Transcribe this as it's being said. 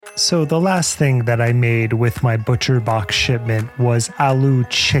So the last thing that I made with my Butcher Box shipment was aloo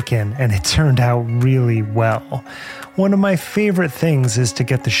chicken, and it turned out really well. One of my favorite things is to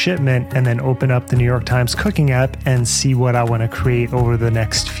get the shipment and then open up the New York Times cooking app and see what I want to create over the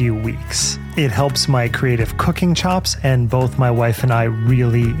next few weeks. It helps my creative cooking chops, and both my wife and I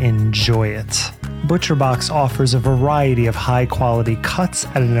really enjoy it. ButcherBox offers a variety of high-quality cuts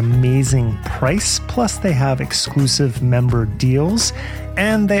at an amazing price, plus they have exclusive member deals,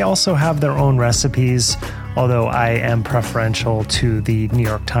 and they also have their own recipes, although I am preferential to the New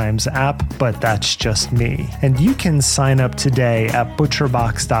York Times app, but that's just me. And you can sign up today at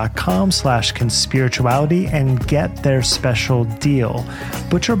butcherbox.com/conspirituality and get their special deal.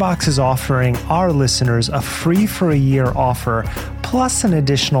 ButcherBox is offering our listeners a free for a year offer plus an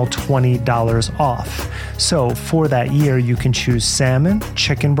additional $20 off. So for that year, you can choose salmon,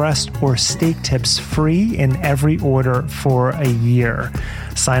 chicken breast, or steak tips free in every order for a year.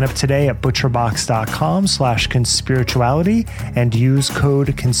 Sign up today at butcherbox.com/conspirituality and use code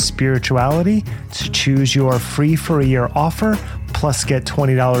conspirituality to choose your free for a year offer, plus get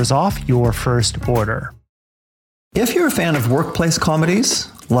 $20 off your first order. If you're a fan of workplace comedies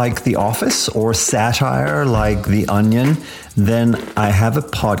like The Office or satire like The Onion, then I have a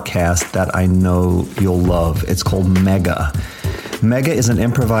podcast that I know you'll love. It's called Mega. Mega is an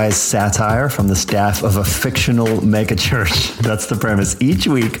improvised satire from the staff of a fictional mega church. That's the premise. Each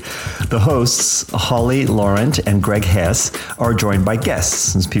week, the hosts, Holly Laurent and Greg Hess, are joined by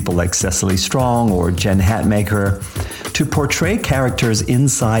guests, people like Cecily Strong or Jen Hatmaker, to portray characters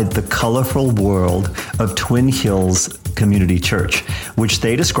inside the colorful world of Twin Hills Community Church, which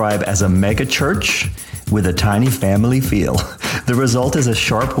they describe as a mega church with a tiny family feel. The result is a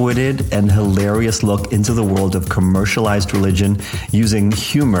sharp-witted and hilarious look into the world of commercialized religion, using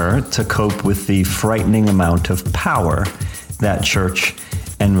humor to cope with the frightening amount of power that church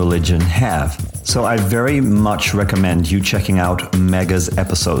and religion have. So I very much recommend you checking out Mega's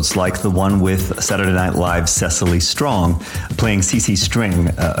episodes, like the one with Saturday Night Live's Cecily Strong, playing CeCe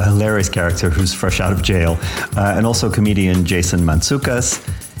String, a hilarious character who's fresh out of jail, and also comedian Jason Mantzoukas.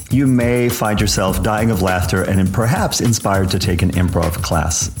 You may find yourself dying of laughter and perhaps inspired to take an improv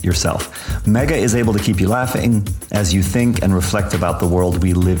class yourself. Mega is able to keep you laughing as you think and reflect about the world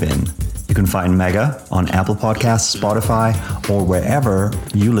we live in. You can find Mega on Apple Podcasts, Spotify, or wherever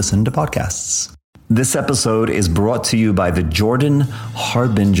you listen to podcasts. This episode is brought to you by the Jordan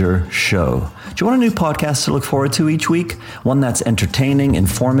Harbinger Show. Do you want a new podcast to look forward to each week? One that's entertaining,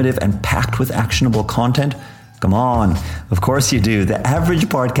 informative, and packed with actionable content? Come on. Of course you do. The average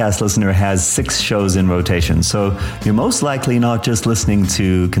podcast listener has 6 shows in rotation, so you're most likely not just listening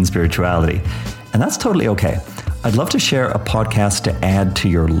to Conspirituality. And that's totally okay. I'd love to share a podcast to add to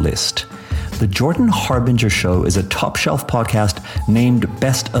your list. The Jordan Harbinger Show is a top-shelf podcast named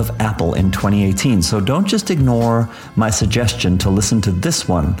Best of Apple in 2018, so don't just ignore my suggestion to listen to this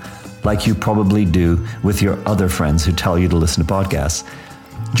one like you probably do with your other friends who tell you to listen to podcasts.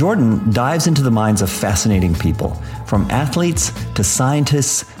 Jordan dives into the minds of fascinating people, from athletes to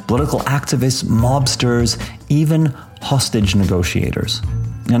scientists, political activists, mobsters, even hostage negotiators.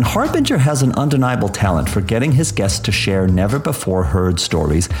 And Harbinger has an undeniable talent for getting his guests to share never-before-heard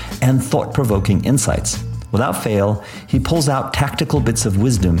stories and thought-provoking insights. Without fail, he pulls out tactical bits of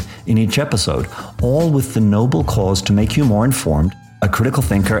wisdom in each episode, all with the noble cause to make you more informed, a critical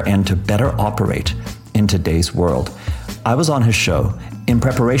thinker, and to better operate in today's world. I was on his show. In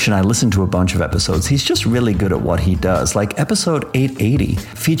preparation, I listened to a bunch of episodes. He's just really good at what he does. Like episode 880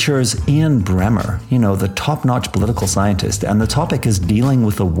 features Ian Bremmer, the top-notch political scientist, and the topic is dealing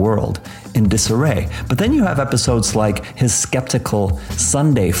with a world in disarray. But then you have episodes like his skeptical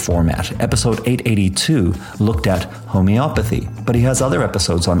Sunday format. Episode 882 looked at homeopathy, but he has other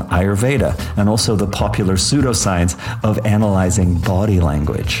episodes on Ayurveda and also the popular pseudoscience of analyzing body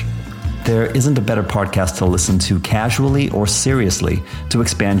language. There isn't a better podcast to listen to casually or seriously to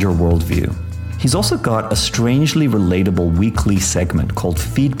expand your worldview. He's also got a strangely relatable weekly segment called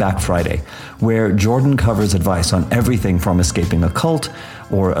Feedback Friday, where Jordan covers advice on everything from escaping a cult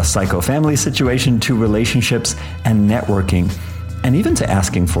or a psycho family situation to relationships and networking, and even to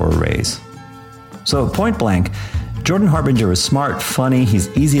asking for a raise. So point blank, Jordan Harbinger is smart, funny, he's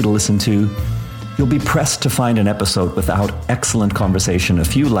easy to listen to. You'll be pressed to find an episode without excellent conversation, a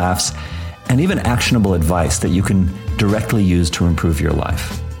few laughs, and even actionable advice that you can directly use to improve your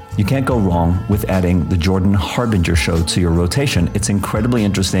life. You can't go wrong with adding the Jordan Harbinger Show to your rotation. It's incredibly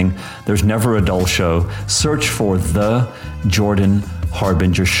interesting. There's never a dull show. Search for The Jordan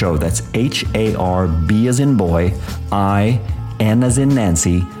Harbinger Show. That's HARB as in boy, I, N as in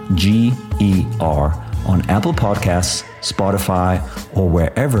Nancy, GER. on Apple Podcasts, Spotify, or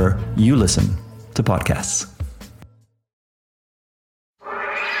wherever you listen to podcasts.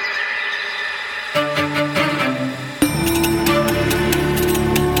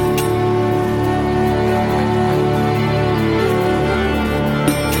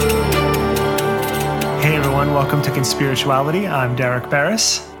 Welcome to Conspirituality. I'm Derek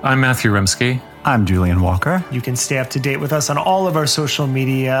Barris. I'm Matthew Rimsky. I'm Julian Walker. You can stay up to date with us on all of our social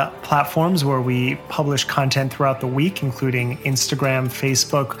media platforms where we publish content throughout the week, including Instagram,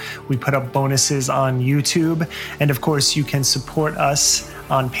 Facebook. We put up bonuses on YouTube. And of course, you can support us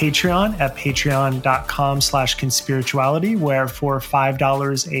on Patreon at patreon.com/conspirituality, where for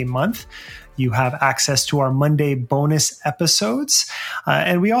 $5 a month, you have access to our Monday bonus episodes.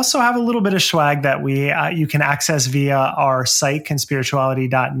 And we also have a little bit of swag that you can access via our site,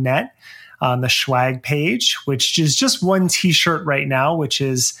 conspirituality.net, on the swag page, which is just one t-shirt right now, which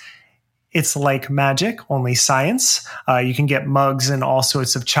is It's Like Magic, Only Science. You can get mugs and all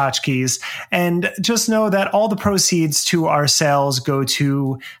sorts of tchotchkes. And just know that all the proceeds to our sales go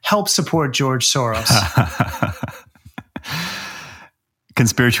to help support George Soros.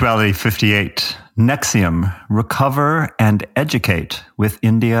 Conspirituality 58, NXIVM, Recover and Educate with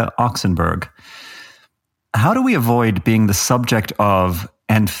India Oxenberg. How do we avoid being the subject of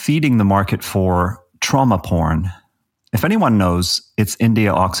and feeding the market for trauma porn? If anyone knows, it's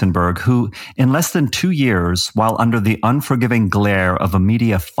India Oxenberg, who in less than 2 years, while under the unforgiving glare of a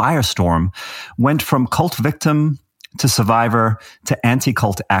media firestorm, went from cult victim to survivor to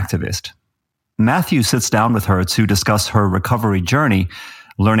anti-cult activist. Matthew sits down with her to discuss her recovery journey,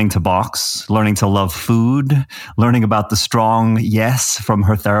 learning to box, learning to love food, learning about the strong yes from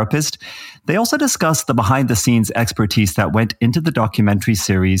her therapist. They also discuss the behind-the-scenes expertise that went into the documentary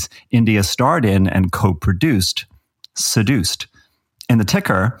series India starred in and co-produced, Seduced. In the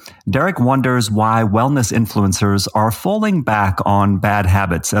ticker, Derek wonders why wellness influencers are falling back on bad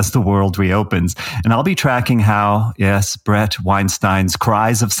habits as the world reopens. And I'll be tracking how, yes, Brett Weinstein's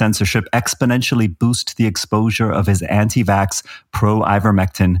cries of censorship exponentially boost the exposure of his anti-vax,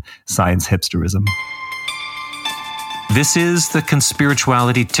 pro-ivermectin science hipsterism. This is the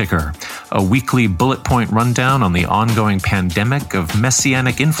Conspirituality Ticker, a weekly bullet point rundown on the ongoing pandemic of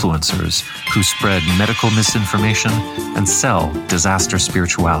messianic influencers who spread medical misinformation and sell disaster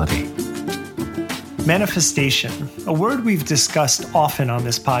spirituality. Manifestation, a word we've discussed often on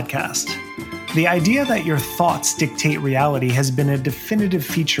this podcast. The idea that your thoughts dictate reality has been a definitive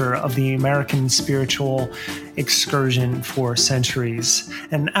feature of the American spiritual excursion for centuries.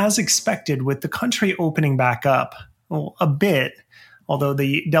 And as expected, with the country opening back up, well, a bit, although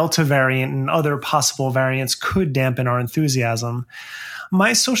the Delta variant and other possible variants could dampen our enthusiasm,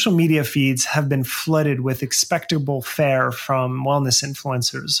 my social media feeds have been flooded with expectable fare from wellness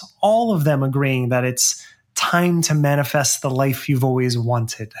influencers, all of them agreeing that it's time to manifest the life you've always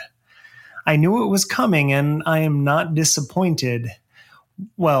wanted. I knew it was coming, and I am not disappointed.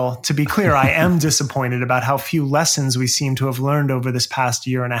 Well, to be clear, I am disappointed about how few lessons we seem to have learned over this past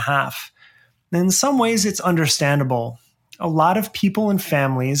year and a half. In some ways, it's understandable. A lot of people and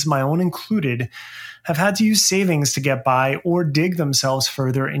families, my own included, have had to use savings to get by or dig themselves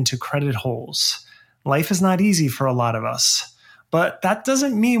further into credit holes. Life is not easy for a lot of us. But that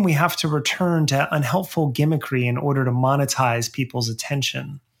doesn't mean we have to return to unhelpful gimmickry in order to monetize people's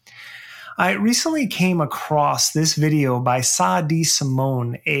attention. I recently came across this video by Saadi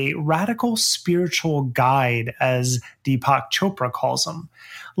Simone, a radical spiritual guide, as Deepak Chopra calls him.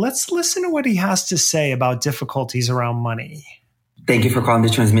 Let's listen to what he has to say about difficulties around money. Thank you for calling the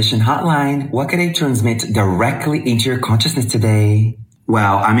transmission hotline. What can I transmit directly into your consciousness today?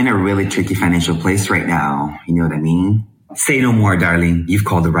 Well, I'm in a really tricky financial place right now. You know what I mean? Say no more, darling. You've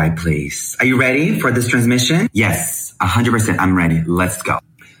called the right place. Are you ready for this transmission? Yes, 100%. I'm ready. Let's go.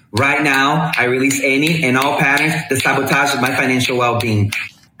 Right now, I release any and all patterns that sabotage my financial well-being.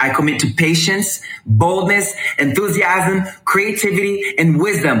 I commit to patience, boldness, enthusiasm, creativity, and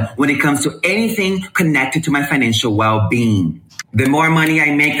wisdom when it comes to anything connected to my financial well-being. The more money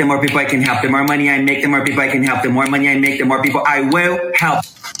I make, the more people I can help. The more money I make, the more people I can help. The more money I make, the more people I will help.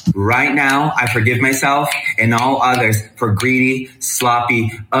 Right now, I forgive myself and all others for greedy,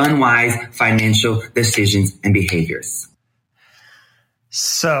 sloppy, unwise financial decisions and behaviors.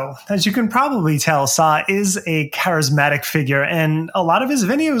 So, as you can probably tell, Sa is a charismatic figure, and a lot of his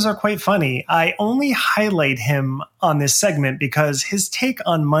videos are quite funny. I only highlight him on this segment because his take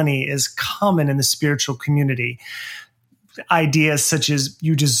on money is common in the spiritual community. Ideas such as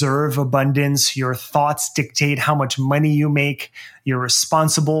you deserve abundance, your thoughts dictate how much money you make, you're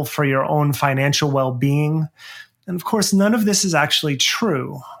responsible for your own financial well-being. And of course, none of this is actually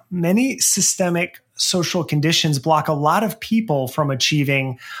true. Many systemic social conditions block a lot of people from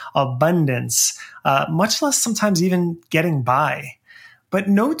achieving abundance, much less sometimes even getting by. But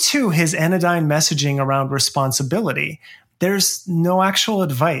note too his anodyne messaging around responsibility. There's no actual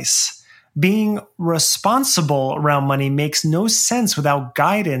advice. Being responsible around money makes no sense without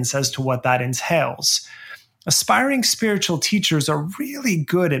guidance as to what that entails. Aspiring spiritual teachers are really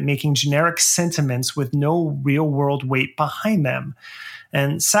good at making generic sentiments with no real-world weight behind them.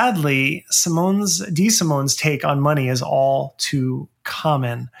 And sadly, Simone's take on money is all too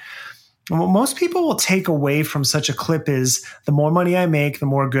common. And what most people will take away from such a clip is the more money I make, the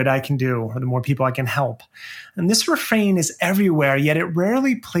more good I can do, or the more people I can help. And this refrain is everywhere, yet it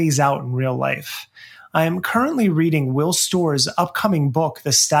rarely plays out in real life. I am currently reading Will Storr's upcoming book,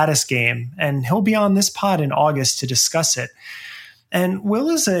 The Status Game, and he'll be on this pod in August to discuss it. And Will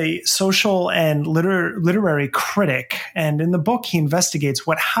is a social and literary critic, and in the book he investigates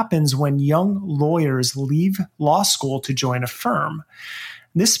what happens when young lawyers leave law school to join a firm.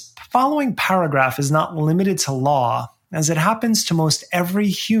 This following paragraph is not limited to law, as it happens to most every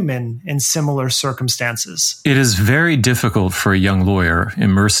human in similar circumstances. It is very difficult for a young lawyer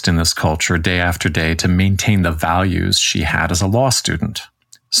immersed in this culture day after day to maintain the values she had as a law student.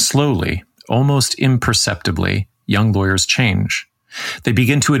 Slowly, almost imperceptibly, young lawyers change. They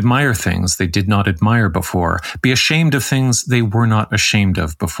begin to admire things they did not admire before, be ashamed of things they were not ashamed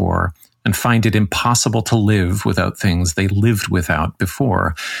of before, and find it impossible to live without things they lived without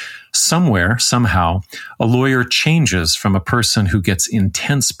before. Somewhere, somehow, a lawyer changes from a person who gets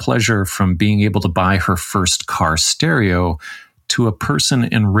intense pleasure from being able to buy her first car stereo to a person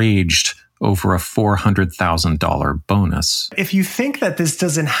enraged over a $400,000 bonus. If you think that this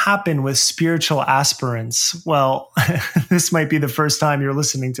doesn't happen with spiritual aspirants, well, this might be the first time you're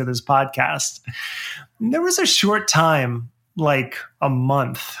listening to this podcast. There was a short time, like a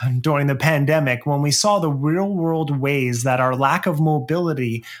month during the pandemic, when we saw the real-world ways that our lack of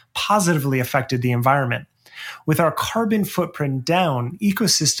mobility positively affected the environment. With our carbon footprint down,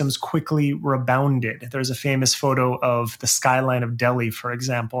 ecosystems quickly rebounded. There's a famous photo of the skyline of Delhi, for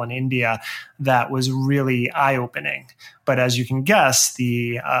example, in India, that was really eye-opening. But as you can guess,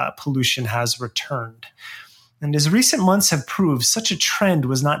 the pollution has returned. And as recent months have proved, such a trend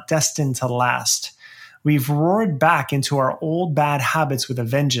was not destined to last. We've roared back into our old bad habits with a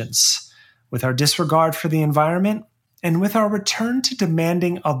vengeance, with our disregard for the environment, and with our return to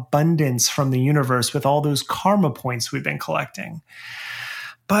demanding abundance from the universe with all those karma points we've been collecting.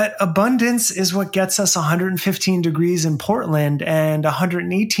 But abundance is what gets us 115 degrees in Portland and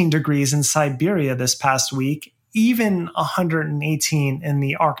 118 degrees in Siberia this past week, even 118 in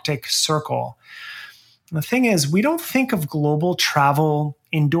the Arctic Circle. The thing is, we don't think of global travel,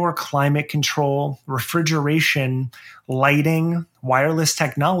 indoor climate control, refrigeration, lighting, wireless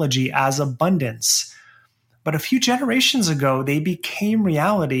technology as abundance. But a few generations ago, they became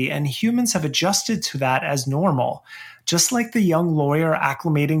reality, and humans have adjusted to that as normal, just like the young lawyer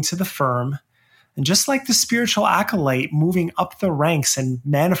acclimating to the firm, and just like the spiritual acolyte moving up the ranks and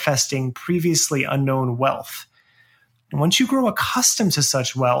manifesting previously unknown wealth. And once you grow accustomed to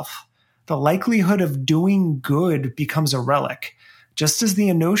such wealth, the likelihood of doing good becomes a relic, just as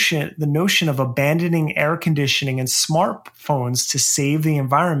the notion of abandoning air conditioning and smartphones to save the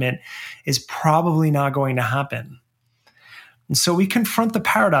environment is probably not going to happen. And so we confront the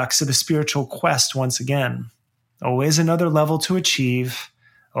paradox of the spiritual quest once again. Always another level to achieve,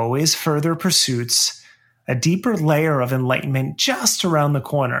 always further pursuits, a deeper layer of enlightenment just around the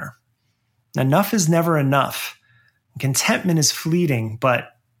corner. Enough is never enough. Contentment is fleeting, but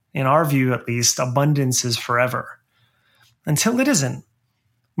in our view at least, abundance is forever. Until it isn't.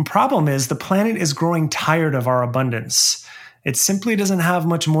 The problem is the planet is growing tired of our abundance. It simply doesn't have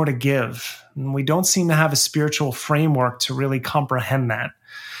much more to give, and we don't seem to have a spiritual framework to really comprehend that.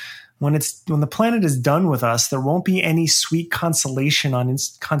 When the planet is done with us, there won't be any sweet consolations on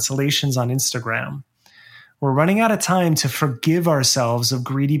Instagram. We're running out of time to forgive ourselves of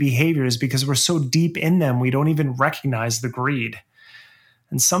greedy behaviors because we're so deep in them we don't even recognize the greed.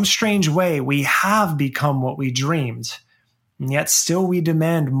 In some strange way, we have become what we dreamed, and yet still we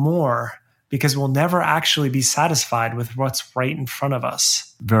demand more because we'll never actually be satisfied with what's right in front of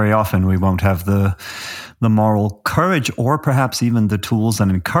us. Very often we won't have the moral courage or perhaps even the tools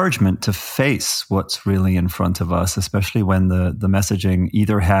and encouragement to face what's really in front of us, especially when the messaging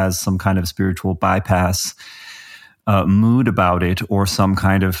either has some kind of spiritual bypass mood about it or some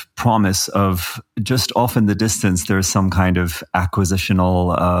kind of promise of just off in the distance, there's some kind of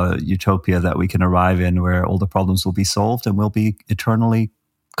acquisitional utopia that we can arrive in where all the problems will be solved and we'll be eternally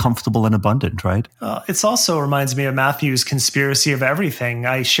comfortable and abundant, right? It also reminds me of Matthew's conspiracy of everything.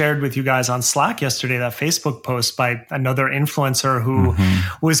 I shared with you guys on Slack yesterday that Facebook post by another influencer who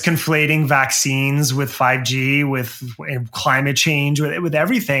was conflating vaccines with 5G, with climate change, with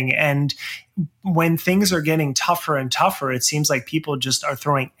everything. And when things are getting tougher and tougher, it seems like people just are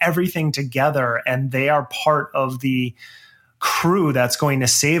throwing everything together and they are part of the crew that's going to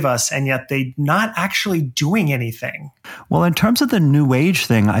save us, and yet they're not actually doing anything. Well, in terms of the New Age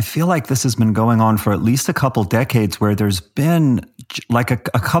thing, I feel like this has been going on for at least a couple decades, where there's been like a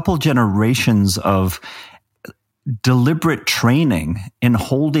couple generations of deliberate training in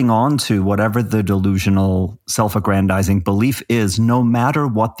holding on to whatever the delusional self-aggrandizing belief is, no matter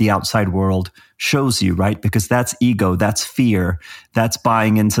what the outside world shows you, right? Because that's ego, that's fear, that's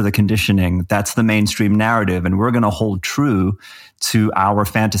buying into the conditioning, that's the mainstream narrative. And we're going to hold true to our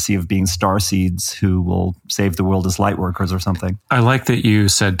fantasy of being starseeds who will save the world as light workers or something. I like that you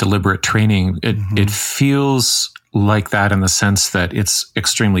said deliberate training. It feels like that in the sense that it's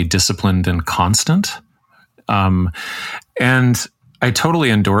extremely disciplined and constant. And I totally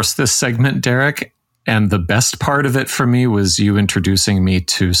endorse this segment, Derek. And the best part of it for me was you introducing me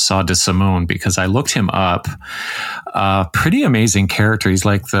to Sah D'Simone, because I looked him up. Pretty amazing character. He's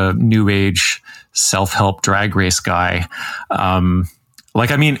like the new age self-help drag race guy.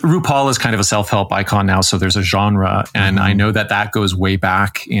 RuPaul is kind of a self-help icon now, so there's a genre. And I know that goes way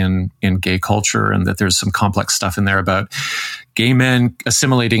back in gay culture, and that there's some complex stuff in there about gay men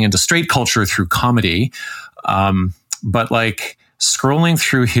assimilating into straight culture through comedy. But like scrolling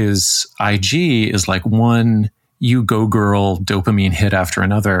through his IG is like one you go girl dopamine hit after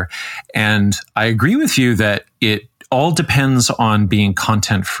another. And I agree with you that it all depends on being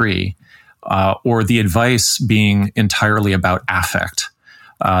content free, or the advice being entirely about affect.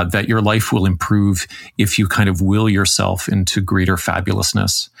 That your life will improve if you kind of will yourself into greater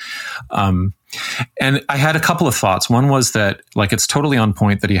fabulousness. And I had a couple of thoughts. One was that like it's totally on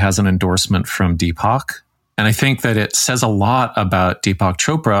point that he has an endorsement from Deepak. And I think that it says a lot about Deepak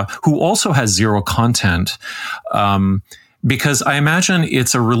Chopra, who also has zero content, because I imagine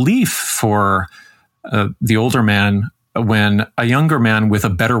it's a relief for the older man when a younger man with a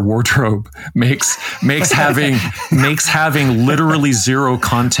better wardrobe makes having literally zero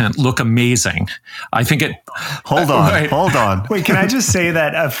content look amazing. I think it. Hold on. Wait, can I just say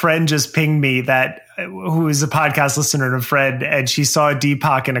that a friend just pinged me who is a podcast listener and a friend, and she saw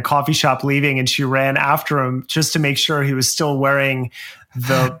Deepak in a coffee shop leaving, and she ran after him just to make sure he was still wearing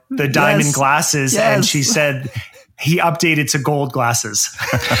the diamond glasses, and she said he updated to gold glasses.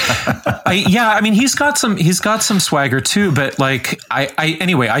 He's got some swagger too, but like,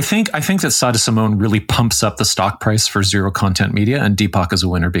 I think that Sah D'Simone really pumps up the stock price for zero content media, and Deepak is a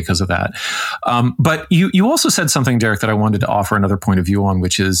winner because of that. But you also said something, Derek, that I wanted to offer another point of view on,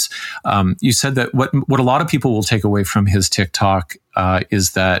 which is, you said that what a lot of people will take away from his TikTok,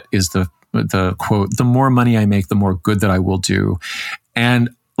 is the quote, "The more money I make, the more good that I will do." And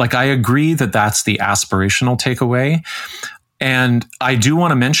like, I agree that that's the aspirational takeaway. And I do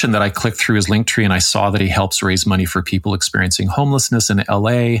want to mention that I clicked through his link tree and I saw that he helps raise money for people experiencing homelessness in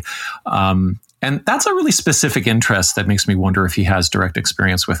LA. And that's a really specific interest that makes me wonder if he has direct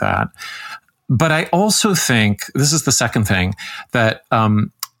experience with that. But I also think, this is the second thing, that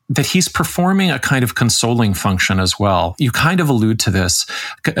he's performing a kind of consoling function as well. You kind of allude to this.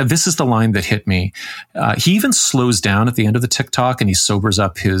 This is the line that hit me. He even slows down at the end of the TikTok and he sobers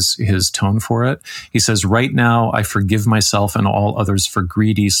up his tone for it. He says, "Right now, I forgive myself and all others for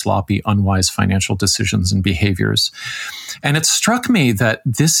greedy, sloppy, unwise financial decisions and behaviors." And it struck me that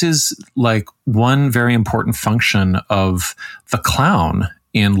this is like one very important function of the clown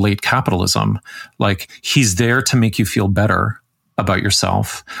in late capitalism. Like, he's there to make you feel better about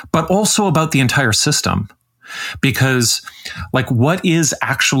yourself, but also about the entire system. Because like, what is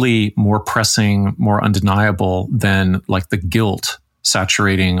actually more pressing, more undeniable than like the guilt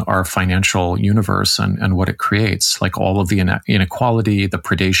saturating our financial universe and what it creates, like all of the inequality, the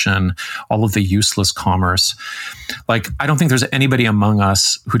predation, all of the useless commerce. Like, I don't think there's anybody among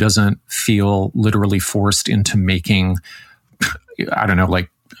us who doesn't feel literally forced into making, I don't know, like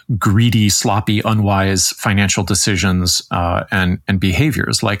greedy, sloppy, unwise financial decisions and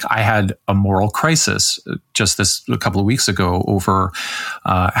behaviors. Like, I had a moral crisis just a couple of weeks ago over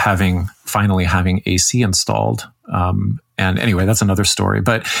finally having AC installed. And anyway, that's another story.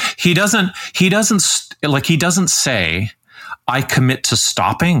 But he doesn't say, "I commit to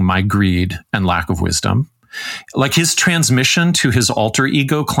stopping my greed and lack of wisdom." Like, his transmission to his alter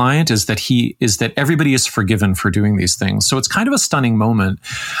ego client is that everybody is forgiven for doing these things. So it's kind of a stunning moment.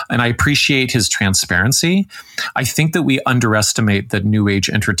 and I appreciate his transparency. I think that we underestimate that New Age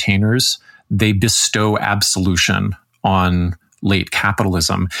entertainers, they bestow absolution on late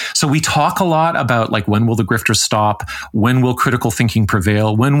capitalism. So we talk a lot about like, when will the grifters stop? When will critical thinking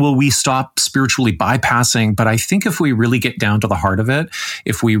prevail? When will we stop spiritually bypassing? But I think if we really get down to the heart of it,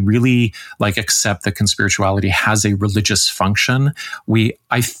 if we really like accept that conspirituality has a religious function,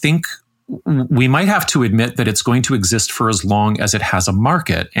 I think we might have to admit that it's going to exist for as long as it has a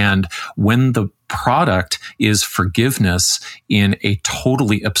market. And when the product is forgiveness in a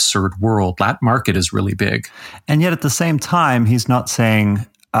totally absurd world, that market is really big. And yet at the same time, he's not saying,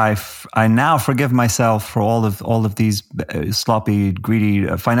 I now forgive myself for all of these sloppy, greedy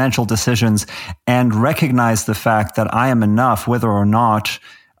financial decisions and recognize the fact that I am enough, whether or not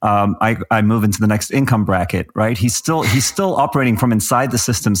I move into the next income bracket, right? He's still operating from inside the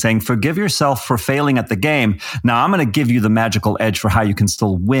system, saying, forgive yourself for failing at the game. Now I'm going to give you the magical edge for how you can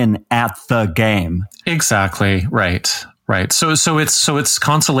still win at the game. Exactly. Right. So it's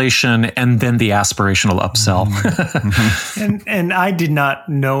consolation and then the aspirational upsell. And I did not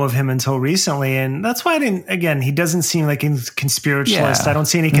know of him until recently, and that's why he doesn't seem like a conspiritualist. I don't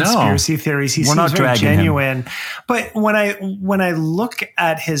see any conspiracy theories. He seems very genuine. But when I look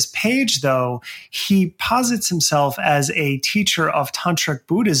at his page, though, he posits himself as a teacher of Tantric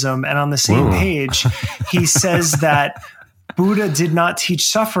Buddhism, and on the same page, he says that Buddha did not teach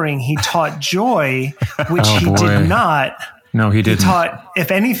suffering. He taught joy, which did not. No, he didn't. He taught,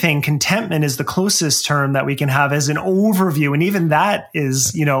 if anything, contentment is the closest term that we can have as an overview. And even that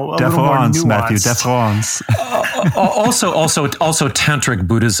is, a little more nuanced. Matthew, deference. Also, tantric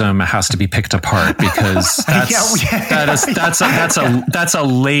Buddhism has to be picked apart because that's a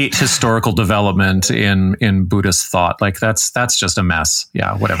late historical development in Buddhist thought. Like that's just a mess.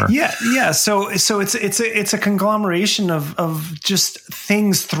 Yeah, whatever. Yeah. So it's a conglomeration of just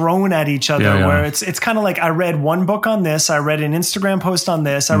things thrown at each other. Where it's kind of like, I read one book on this, I read an Instagram post on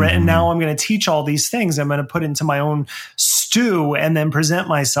this, and now I'm going to teach all these things. I'm going to put into my own stew and then present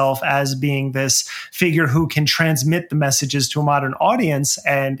myself as being this figure who can transmit the messages to a modern audience.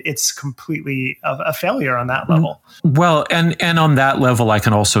 And it's completely a failure on that level. Well, and on that level, I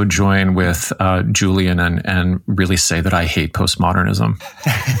can also join with Julian and really say that I hate postmodernism.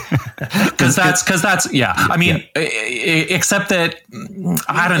 Because that's I mean, except that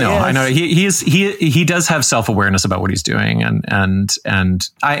I don't know. I know he does have self-awareness about what he's doing, and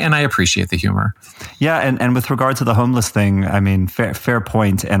I appreciate the humor. Yeah, and with regard to the homeless thing, I mean, fair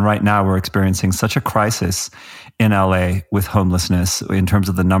point. And right now we're experiencing such a crisis in LA with homelessness in terms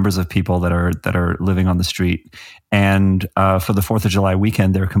of the numbers of people that are living on the street. And for the 4th of July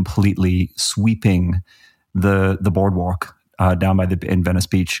weekend, they're completely sweeping the boardwalk down in Venice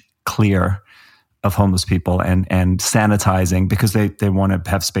Beach clear of homeless people and sanitizing because they want to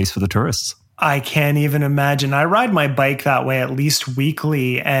have space for the tourists. I can't even imagine. I ride my bike that way at least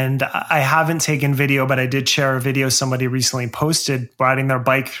weekly, and I haven't taken video, but I did share a video somebody recently posted riding their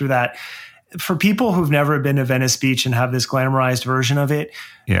bike through that. For people who've never been to Venice Beach and have this glamorized version of it,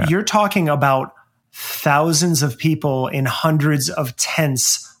 you're talking about thousands of people in hundreds of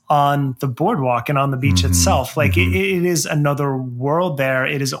tents on the boardwalk and on the beach itself. Like it is another world there.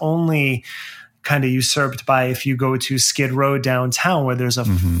 It is only kind of usurped by if you go to Skid Row downtown, where there's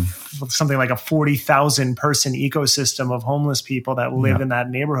something like a 40,000 person ecosystem of homeless people that live in that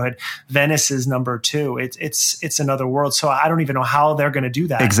neighborhood. Venice is number 2. It's another world. So I don't even know how they're going to do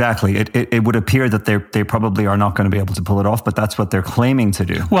that. Exactly. It would appear that they probably are not going to be able to pull it off, but that's what they're claiming to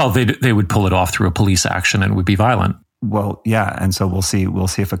do. Well, they would pull it off through a police action and it would be violent. Well, yeah, and so we'll see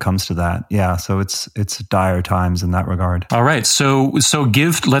if it comes to that. Yeah, so it's dire times in that regard. All right, so let's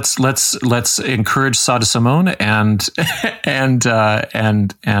encourage Sada Simone and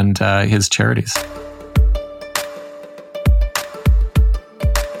his charities.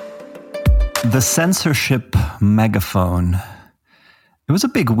 The censorship megaphone. It was a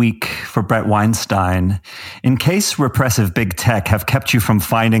big week for Bret Weinstein. In case repressive big tech have kept you from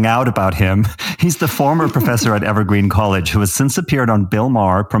finding out about him, he's the former professor at Evergreen College who has since appeared on Bill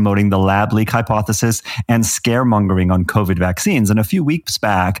Maher promoting the lab leak hypothesis and scaremongering on COVID vaccines. And a few weeks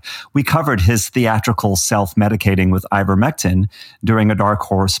back, we covered his theatrical self-medicating with ivermectin during a Dark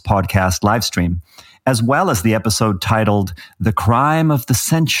Horse podcast livestream, as well as the episode titled The Crime of the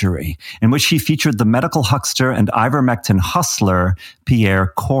Century, in which he featured the medical huckster and ivermectin hustler, Pierre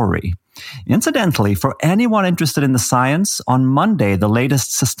Corey. Incidentally, for anyone interested in the science, on Monday, the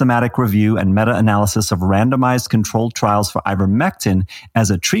latest systematic review and meta-analysis of randomized controlled trials for ivermectin as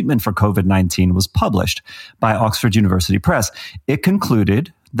a treatment for COVID-19 was published by Oxford University Press. It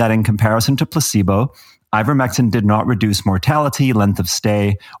concluded that in comparison to placebo, Ivermectin did not reduce mortality, length of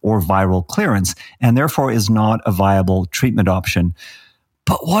stay, or viral clearance, and therefore is not a viable treatment option.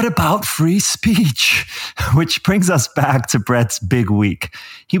 But what about free speech? Which brings us back to Brett's big week.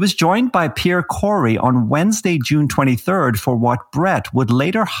 He was joined by Pierre Corey on Wednesday, June 23rd for what Brett would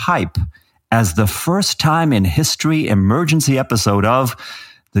later hype as the first time in history emergency episode of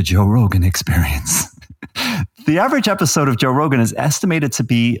The Joe Rogan Experience. The average episode of Joe Rogan is estimated to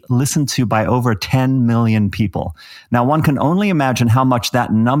be listened to by over 10 million people. Now, one can only imagine how much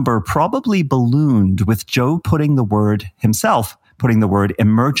that number probably ballooned with Joe putting the word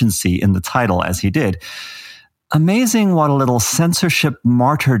emergency in the title as he did. Amazing what a little censorship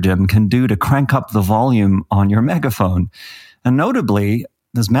martyrdom can do to crank up the volume on your megaphone. And notably,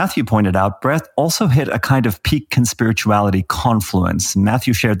 as Matthew pointed out, Brett also hit a kind of peak conspirituality confluence.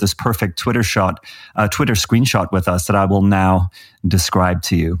 Matthew shared this perfect Twitter screenshot with us that I will now describe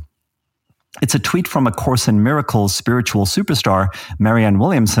to you. It's a tweet from A Course in Miracles spiritual superstar, Marianne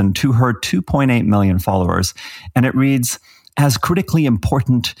Williamson, to her 2.8 million followers. And it reads, "As critically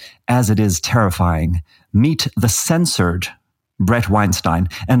important as it is terrifying, meet the censored Brett Weinstein,"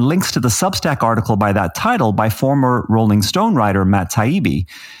 and links to the Substack article by that title by former Rolling Stone writer Matt Taibbi.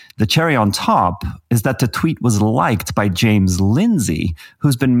 The cherry on top is that the tweet was liked by James Lindsay,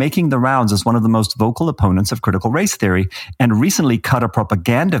 who's been making the rounds as one of the most vocal opponents of critical race theory and recently cut a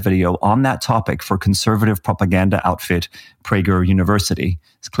propaganda video on that topic for conservative propaganda outfit Prager University.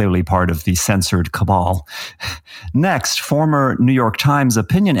 It's clearly part of the censored cabal. Next, former New York Times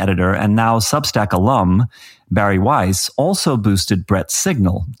opinion editor and now Substack alum Barry Weiss also boosted Brett's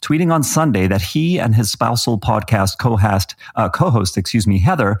signal, tweeting on Sunday that he and his spousal podcast co-host,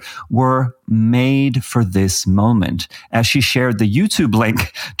 Heather, were made for this moment, as she shared the YouTube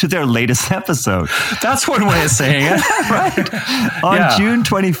link to their latest episode. That's one way of saying it. Right. On June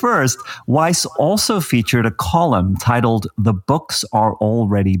 21st, Weiss also featured a column titled "The Books Are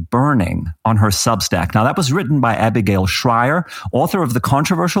Already Burning" on her Substack. Now, that was written by Abigail Schreier, author of the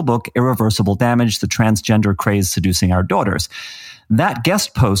controversial book Irreversible Damage, The Transgender Craze Seducing Our Daughters. That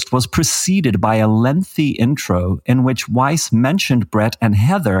guest post was preceded by a lengthy intro in which Weiss mentioned Brett and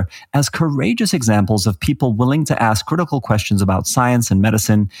Heather as courageous examples of people willing to ask critical questions about science and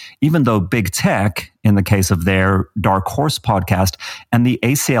medicine, even though big tech, in the case of their Dark Horse podcast, and the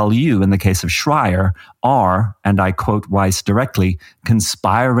ACLU, in the case of Schreier, are, and I quote Weiss directly,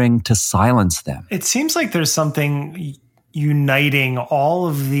 conspiring to silence them. It seems like there's something uniting all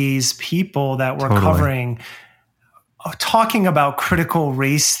of these people that we're covering, talking about critical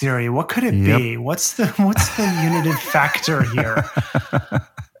race theory. What could it be? What's the unitive factor here?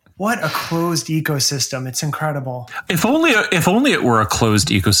 What a closed ecosystem. It's incredible. If only it were a closed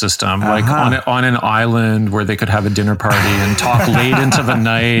ecosystem, like on an island where they could have a dinner party and talk late into the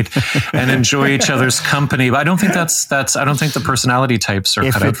night and enjoy each other's company. But I don't think I don't think the personality types are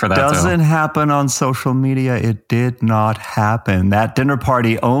cut out for that. If it doesn't happen on social media, it did not happen. That dinner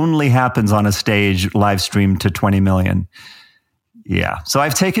party only happens on a stage live streamed to 20 million. Yeah. So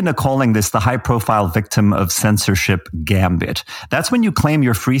I've taken to calling this the high-profile victim of censorship gambit. That's when you claim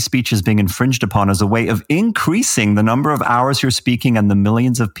your free speech is being infringed upon as a way of increasing the number of hours you're speaking and the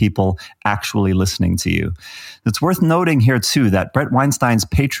millions of people actually listening to you. It's worth noting here, too, that Brett Weinstein's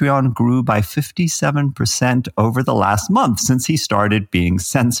Patreon grew by 57% over the last month since he started being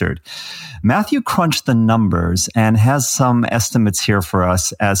censored. Matthew crunched the numbers and has some estimates here for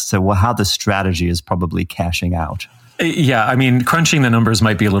us as to how the strategy is probably cashing out. Yeah, I mean, crunching the numbers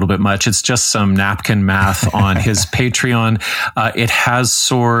might be a little bit much. It's just some napkin math on his Patreon. It has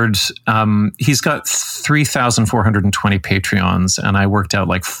soared. He's got 3,420 Patreons, and I worked out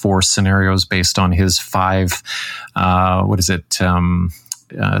like 4 scenarios based on his 5.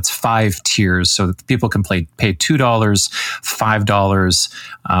 It's 5 tiers, so that people can pay $2,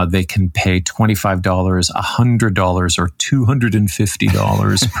 $5. They can pay $25, $100, or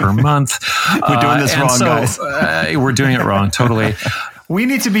 $250 per month. We're doing this wrong, guys. We're doing it wrong, totally. We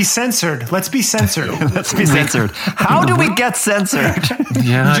need to be censored. Let's be censored. Let's be censored. How do we get censored?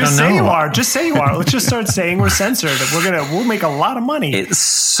 Yeah, Just say you are. Just say you are. Let's just start saying we're censored. We'll make a lot of money.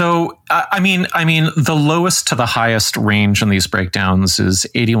 So, I mean, the lowest to the highest range in these breakdowns is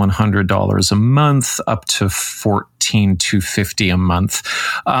 $8,100 a month, up to $14,250 a month.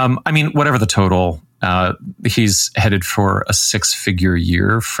 I mean, whatever the total. He's headed for a 6-figure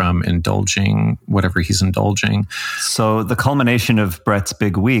year from indulging whatever he's indulging. So the culmination of Brett's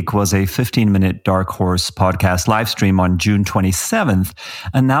big week was a 15-minute Dark Horse podcast live stream on June 27th,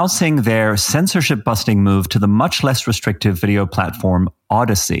 announcing their censorship-busting move to the much less restrictive video platform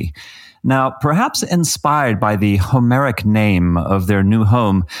Odyssey. Now, perhaps inspired by the Homeric name of their new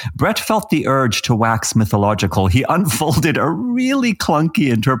home, Brett felt the urge to wax mythological. He unfolded a really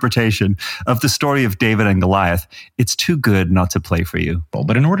clunky interpretation of the story of David and Goliath. It's too good not to play for you.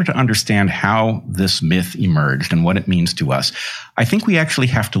 But in order to understand how this myth emerged and what it means to us, I think we actually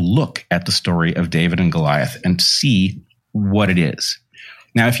have to look at the story of David and Goliath and see what it is.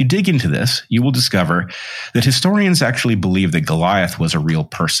 Now, if you dig into this, you will discover that historians actually believe that Goliath was a real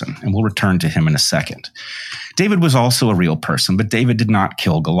person, and we'll return to him in a second. David was also a real person, but David did not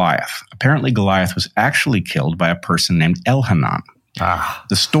kill Goliath. Apparently, Goliath was actually killed by a person named Elhanan.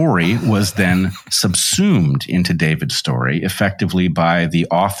 The story was then subsumed into David's story, effectively by the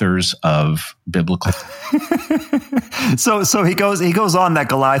authors of biblical. So he goes on that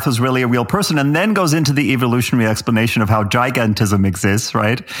Goliath was really a real person, and then goes into the evolutionary explanation of how gigantism exists,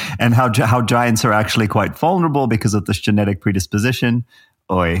 right? And how giants are actually quite vulnerable because of this genetic predisposition.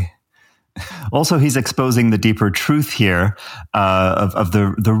 Oy. Also, he's exposing the deeper truth here of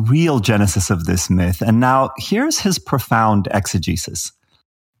the real genesis of this myth. And now here's his profound exegesis.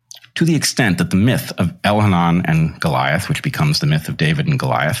 To the extent that the myth of Elhanan and Goliath, which becomes the myth of David and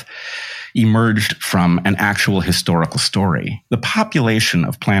Goliath, emerged from an actual historical story, the population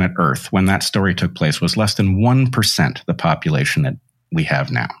of planet Earth when that story took place was less than 1% the population that we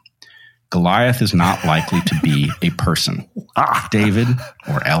have now. Goliath is not likely to be a person. David,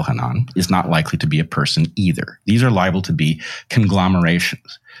 or Elhanan, is not likely to be a person either. These are liable to be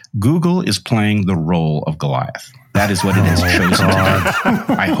conglomerations. Google is playing the role of Goliath. That is what it has chosen to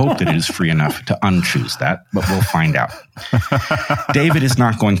do. I hope that it is free enough to unchoose that, but we'll find out. David is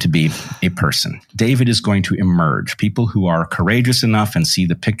not going to be a person. David is going to emerge. People who are courageous enough and see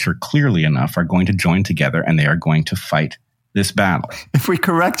the picture clearly enough are going to join together, and they are going to fight this battle. If we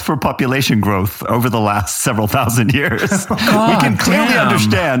correct for population growth over the last several thousand years, we can clearly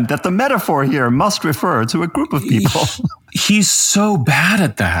understand that the metaphor here must refer to a group of people. He's so bad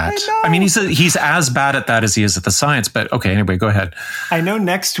at that. I mean, he's as bad at that as he is at the science. But okay, anyway, go ahead. I know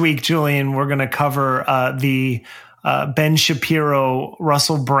next week, Julian, we're going to cover the Ben Shapiro,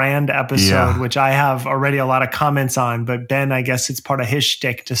 Russell Brand episode, which I have already a lot of comments on. But Ben, I guess it's part of his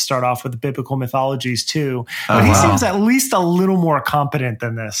shtick to start off with the biblical mythologies too. But he seems at least a little more competent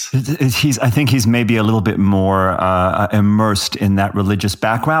than this. I think he's maybe a little bit more immersed in that religious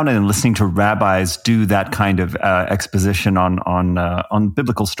background and listening to rabbis do that kind of exposition on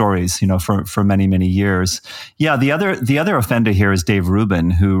biblical stories, for many, many years. Yeah, the other offender here is Dave Rubin,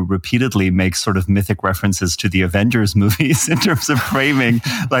 who repeatedly makes sort of mythic references to the Avengers movies in terms of framing,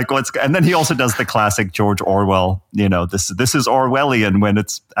 and then he also does the classic George Orwell, this is Orwellian when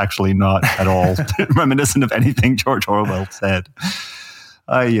it's actually not at all reminiscent of anything George Orwell said.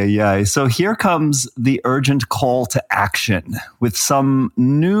 So here comes the urgent call to action with some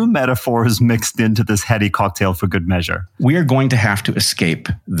new metaphors mixed into this heady cocktail for good measure. We are going to have to escape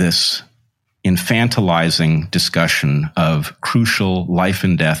this infantilizing discussion of crucial life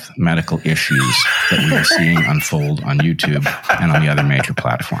and death medical issues that we are seeing unfold on YouTube and on the other major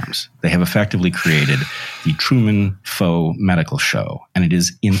platforms. They have effectively created the Truman Faux medical show, and it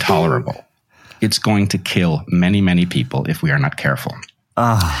is intolerable. It's going to kill many, many people if we are not careful.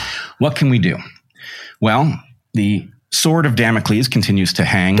 What can we do? Well, the sword of Damocles continues to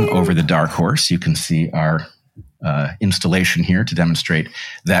hang over the dark horse. You can see our installation here to demonstrate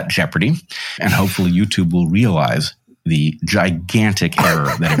that jeopardy. And hopefully YouTube will realize the gigantic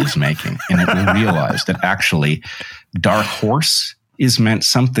error that it is making. And it will realize that actually dark horse is meant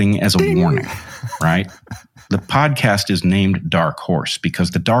something as a warning, right? The podcast is named Dark Horse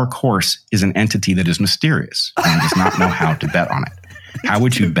because the dark horse is an entity that is mysterious and does not know how to bet on it. How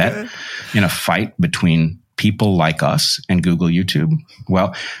would you bet in a fight between people like us and Google YouTube?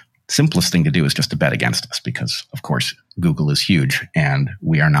 Well, simplest thing to do is just to bet against us because, of course, Google is huge and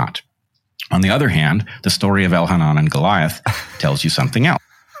we are not. On the other hand, the story of Elhanan and Goliath tells you something else.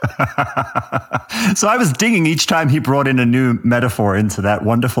 So I was digging each time he brought in a new metaphor into that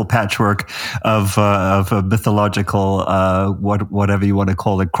wonderful patchwork of a mythological, whatever you want to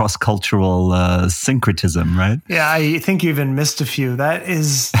call it, cross-cultural syncretism, right? Yeah, I think you even missed a few. That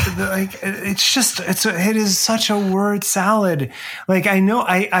is it is such a word salad.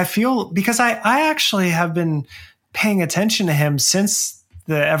 I feel because I actually have been paying attention to him since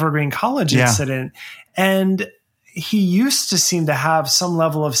the Evergreen College incident, and he used to seem to have some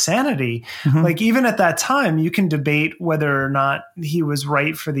level of sanity. Mm-hmm. Even at that time, you can debate whether or not he was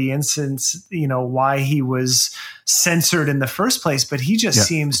right for the instance, why he was censored in the first place, but he just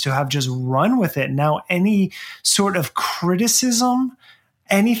seems to have just run with it. Now, any sort of criticism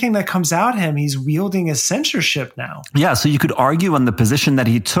anything that comes out him, he's wielding a censorship now. Yeah, so you could argue on the position that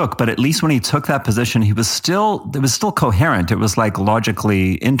he took, but at least when he took that position, it was still coherent. It was like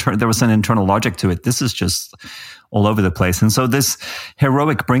logically, there was an internal logic to it. This is just all over the place. And so this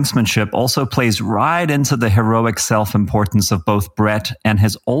heroic brinksmanship also plays right into the heroic self-importance of both Brett and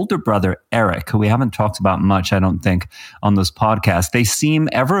his older brother, Eric, who we haven't talked about much, I don't think, on this podcast. They seem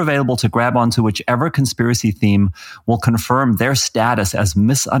ever available to grab onto whichever conspiracy theme will confirm their status as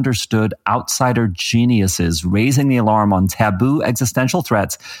misunderstood outsider geniuses, raising the alarm on taboo existential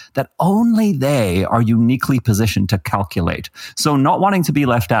threats that only they are uniquely positioned to calculate. So not wanting to be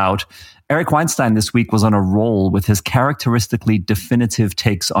left out, Eric Weinstein this week was on a roll with his characteristically definitive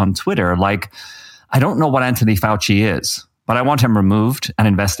takes on Twitter, like, I don't know what Anthony Fauci is, but I want him removed and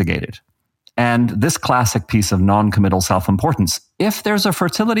investigated. And this classic piece of non-committal self-importance, if there's a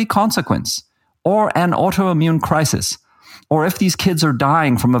fertility consequence or an autoimmune crisis, or if these kids are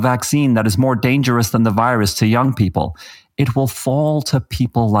dying from a vaccine that is more dangerous than the virus to young people, it will fall to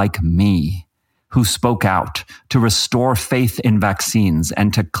people like me, who spoke out to restore faith in vaccines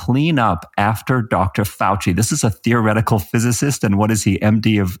and to clean up after Dr. Fauci. This is a theoretical physicist, and what is he,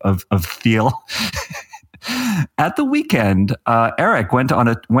 MD of Thiel? At the weekend, Eric went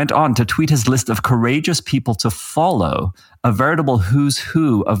on to tweet his list of courageous people to follow, a veritable who's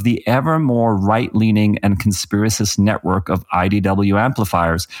who of the ever more right-leaning and conspiracist network of IDW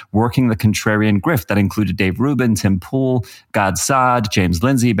amplifiers working the contrarian grift that included Dave Rubin, Tim Pool, Gad Saad, James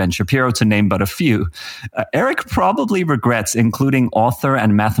Lindsay, Ben Shapiro, to name but a few. Eric probably regrets including author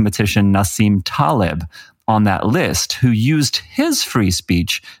and mathematician Nassim Taleb on that list, who used his free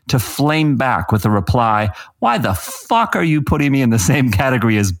speech to flame back with a reply, why the fuck are you putting me in the same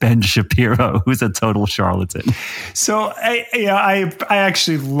category as Ben Shapiro, who's a total charlatan? So I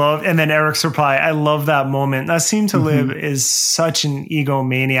actually love, and then Eric's reply, I love that moment. Nassim Taleb is such an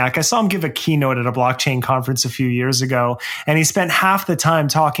egomaniac. I saw him give a keynote at a blockchain conference a few years ago, and he spent half the time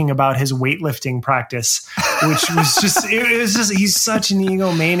talking about his weightlifting practice, which was just, he's such an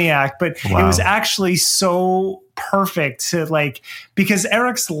egomaniac, but It was actually so perfect to because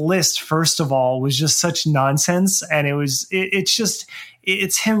Eric's list, first of all, was just such nonsense. And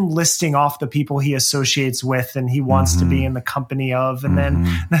it's him listing off the people he associates with and he wants to be in the company of. And then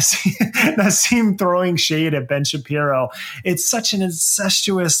Nassim throwing shade at Ben Shapiro. It's such an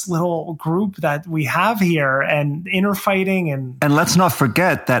incestuous little group that we have here, and interfighting. And let's not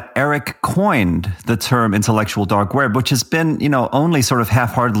forget that Eric coined the term intellectual dark web, which has been, only sort of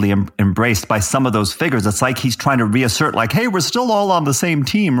half-heartedly embraced by some of those figures. It's like he's trying to reassert, like, hey, we're still all on the same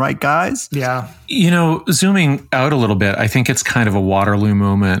team, right, guys? Yeah. Zooming out a little bit, I think it's kind of a Waterloo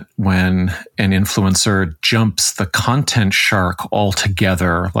moment when an influencer jumps the content shark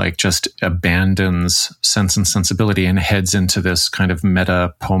altogether, like just abandons Sense and Sensibility and heads into this kind of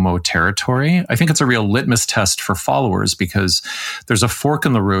meta pomo territory. I think it's a real litmus test for followers, because there's a fork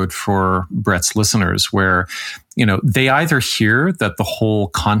in the road for Brett's listeners where, they either hear that the whole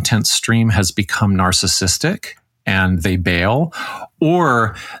content stream has become narcissistic and they bail,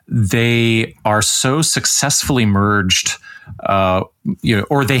 or they are so successfully merged,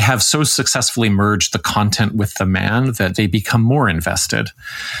 or they have so successfully merged the content with the man that they become more invested.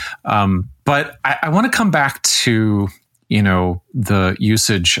 But I want to come back to, the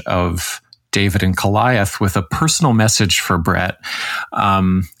usage of David and Goliath with a personal message for Brett,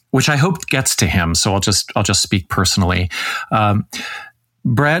 which I hope gets to him. So I'll just speak personally.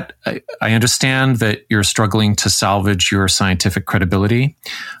 Brett, I understand that you're struggling to salvage your scientific credibility.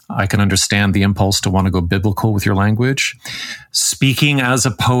 I can understand the impulse to want to go biblical with your language. Speaking as a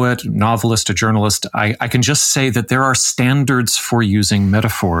poet, novelist, a journalist, I can just say that there are standards for using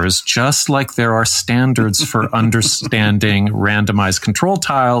metaphors, just like there are standards for understanding randomized control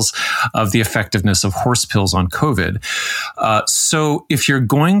trials of the effectiveness of horse pills on COVID. So if you're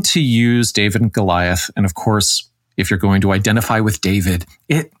going to use David and Goliath, and of course, if you're going to identify with David,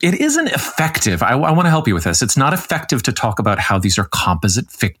 it isn't effective. I want to help you with this. It's not effective to talk about how these are composite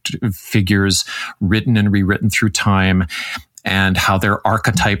figures written and rewritten through time, and how their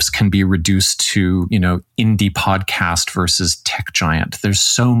archetypes can be reduced to, indie podcast versus tech giant. There's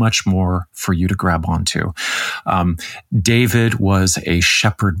so much more for you to grab onto. David was a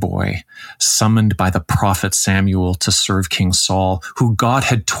shepherd boy summoned by the prophet Samuel to serve King Saul, who God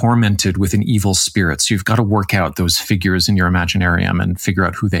had tormented with an evil spirit. So you've got to work out those figures in your imaginarium and figure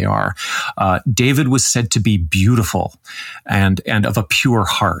out who they are. David was said to be beautiful and of a pure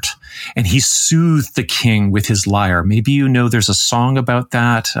heart, and he soothed the king with his lyre. Maybe you know there's a song about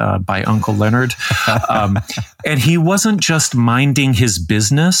that by Uncle Leonard. And he wasn't just minding his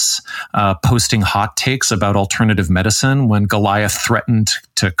business, posting hot takes about alternative medicine when Goliath threatened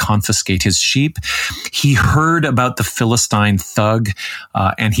to confiscate his sheep. He heard about the Philistine thug,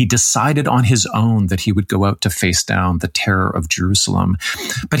 and he decided on his own that he would go out to face down the terror of Jerusalem.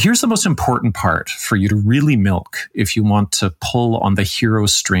 But here's the most important part for you to really milk if you want to pull on the hero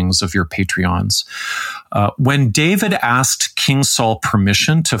strings of your Patreons. When David asked King Saul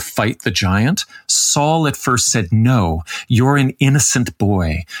permission to fight the giant, Saul at first said, "No, you're an innocent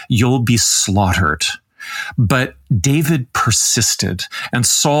boy. You'll be slaughtered." But David persisted, and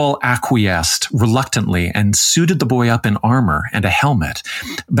Saul acquiesced reluctantly and suited the boy up in armor and a helmet.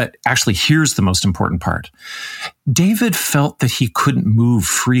 But actually, here's the most important part. David felt that he couldn't move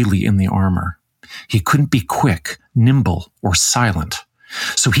freely in the armor. He couldn't be quick, nimble, or silent.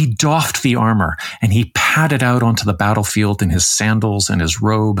 So he doffed the armor and he padded out onto the battlefield in his sandals and his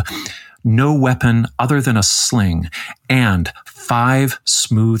robe. No weapon other than a sling and 5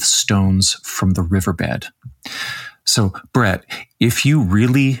 smooth stones from the riverbed. So, Brett, if you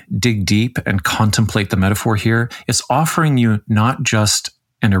really dig deep and contemplate the metaphor here, it's offering you not just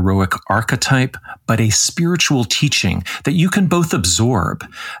an heroic archetype, but a spiritual teaching that you can both absorb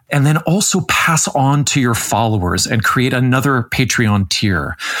and then also pass on to your followers and create another Patreon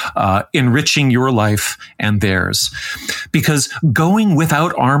tier, enriching your life and theirs. Because going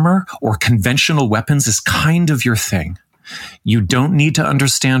without armor or conventional weapons is kind of your thing. You don't need to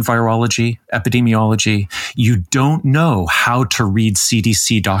understand virology, epidemiology. You don't know how to read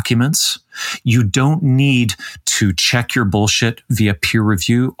CDC documents. You don't need to check your bullshit via peer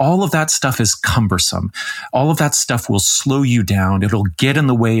review. All of that stuff is cumbersome. All of that stuff will slow you down. It'll get in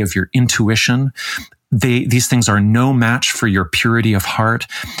the way of your intuition. These things are no match for your purity of heart,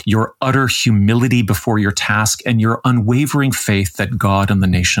 your utter humility before your task, and your unwavering faith that God and the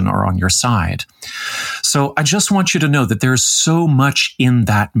nation are on your side. So I just want you to know that there's so much in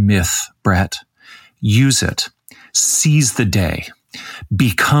that myth, Brett. Use it. Seize the day.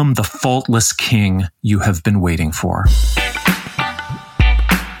 Become the faultless king you have been waiting for.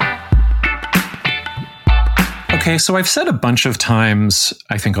 Okay, so I've said a bunch of times,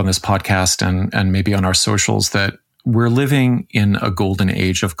 I think on this podcast and maybe on our socials, that we're living in a golden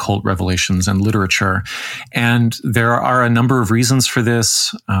age of cult revelations and literature. And there are a number of reasons for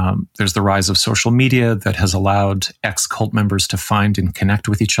this. There's the rise of social media that has allowed ex-cult members to find and connect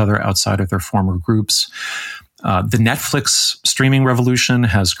with each other outside of their former groups. The Netflix streaming revolution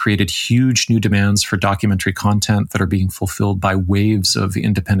has created huge new demands for documentary content that are being fulfilled by waves of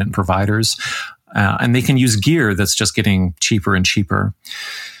independent providers. And they can use gear that's just getting cheaper and cheaper.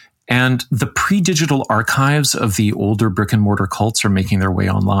 And the pre-digital archives of the older brick and mortar cults are making their way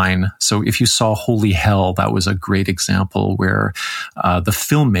online. So if you saw Holy Hell, that was a great example where the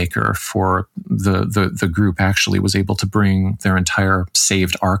filmmaker for the group actually was able to bring their entire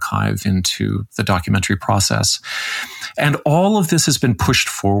saved archive into the documentary process. And all of this has been pushed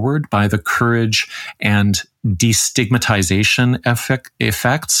forward by the courage and destigmatization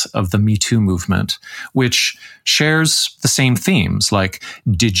effects of the Me Too movement, which shares the same themes like,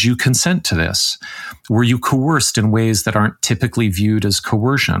 did you consent to this? Were you coerced in ways that aren't typically viewed as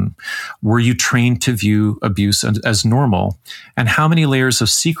coercion? Were you trained to view abuse as normal? And how many layers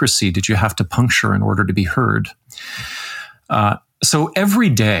of secrecy did you have to puncture in order to be heard? So every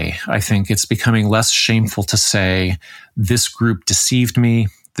day, I think it's becoming less shameful to say, this group deceived me,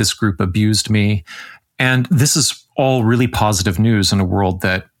 this group abused me. And this is all really positive news in a world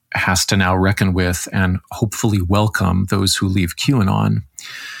that has to now reckon with and hopefully welcome those who leave QAnon.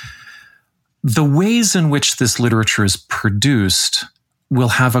 The ways in which this literature is produced will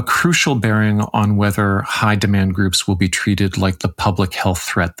have a crucial bearing on whether high demand groups will be treated like the public health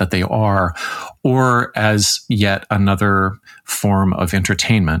threat that they are, or as yet another form of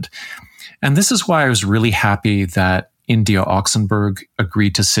entertainment. And this is why I was really happy that India Oxenberg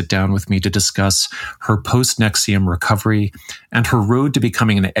agreed to sit down with me to discuss her post-NXIVM recovery and her road to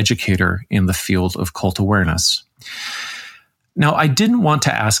becoming an educator in the field of cult awareness. Now, I didn't want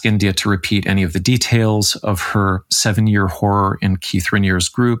to ask India to repeat any of the details of her 7-year horror in Keith Rainier's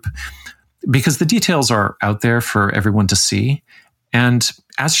group, because the details are out there for everyone to see. And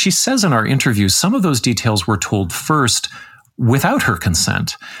as she says in our interview, some of those details were told first without her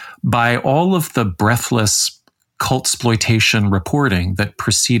consent by all of the breathless cultsploitation reporting that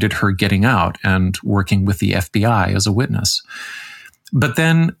preceded her getting out and working with the FBI as a witness. But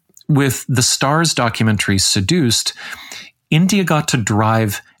then with the Stars documentary Seduced, India got to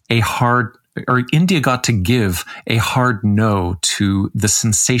give a hard no to the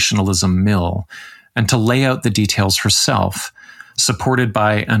sensationalism mill and to lay out the details herself, supported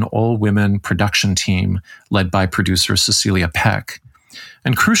by an all-women production team led by producer Cecilia Peck.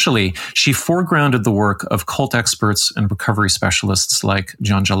 And crucially, she foregrounded the work of cult experts and recovery specialists like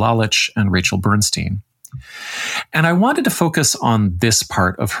John Jalalich and Rachel Bernstein. And I wanted to focus on this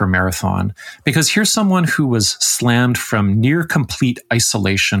part of her marathon because here's someone who was slammed from near complete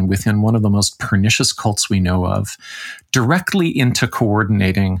isolation within one of the most pernicious cults we know of, directly into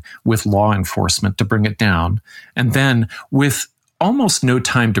coordinating with law enforcement to bring it down, and then with almost no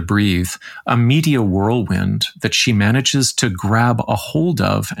time to breathe, a media whirlwind that she manages to grab a hold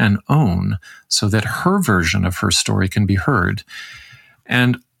of and own so that her version of her story can be heard.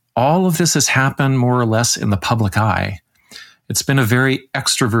 And all of this has happened more or less in the public eye. It's been a very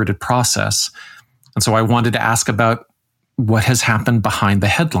extroverted process. And so I wanted to ask about what has happened behind the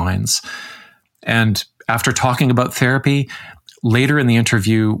headlines. And after talking about therapy, later in the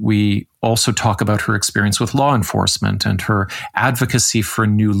interview, we also talk about her experience with law enforcement and her advocacy for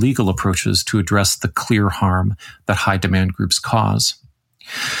new legal approaches to address the clear harm that high demand groups cause.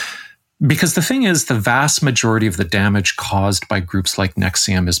 Because the thing is, the vast majority of the damage caused by groups like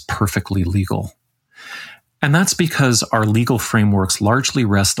NXIVM is perfectly legal. And that's because our legal frameworks largely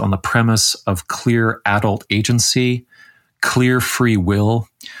rest on the premise of clear adult agency, clear free will,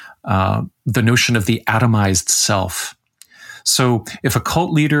 the notion of the atomized self. So if a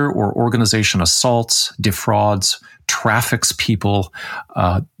cult leader or organization assaults, defrauds, traffics people,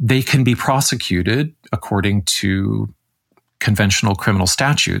 they can be prosecuted according to conventional criminal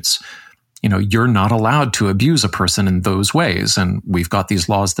statutes. You know, you're not allowed to abuse a person in those ways, and we've got these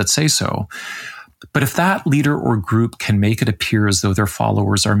laws that say so. But if that leader or group can make it appear as though their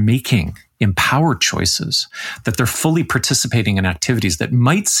followers are making empowered choices, that they're fully participating in activities that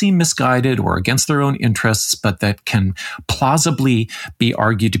might seem misguided or against their own interests, but that can plausibly be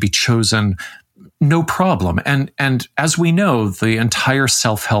argued to be chosen, no problem. And as we know, the entire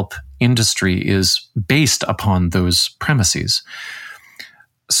self-help industry is based upon those premises.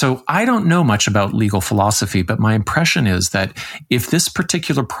 So I don't know much about legal philosophy, but my impression is that if this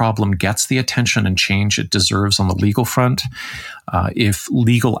particular problem gets the attention and change it deserves on the legal front, if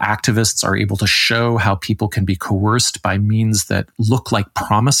legal activists are able to show how people can be coerced by means that look like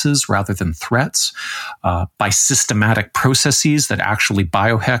promises rather than threats, by systematic processes that actually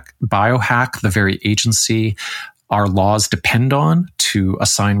biohack the very agency our laws depend on to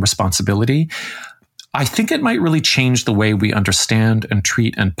assign responsibility, I think it might really change the way we understand and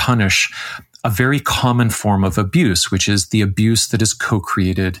treat and punish a very common form of abuse, which is the abuse that is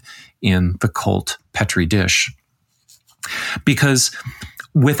co-created in the cult Petri dish. Because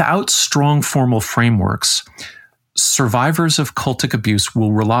without strong formal frameworks, survivors of cultic abuse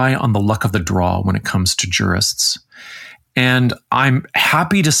will rely on the luck of the draw when it comes to jurists. And I'm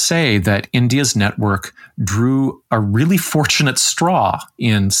happy to say that India's network drew a really fortunate straw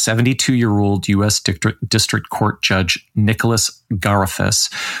in 72-year-old U.S. District Court Judge Nicholas Garifas,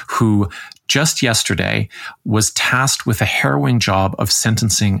 who just yesterday was tasked with a harrowing job of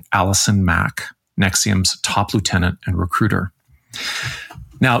sentencing Allison Mack, NXIVM's top lieutenant and recruiter.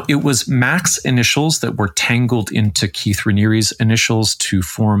 Now, it was Mack's initials that were tangled into Keith Raniere's initials to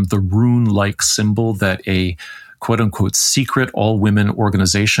form the rune-like symbol that a quote-unquote secret all-women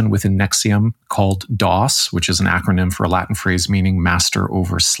organization within NXIVM called DOS, which is an acronym for a Latin phrase meaning master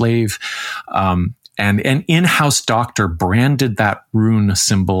over slave. And an in-house doctor branded that rune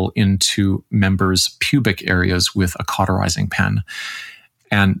symbol into members' pubic areas with a cauterizing pen.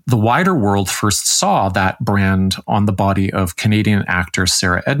 And the wider world first saw that brand on the body of Canadian actor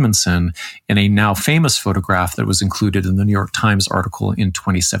Sarah Edmondson in a now famous photograph that was included in the New York Times article in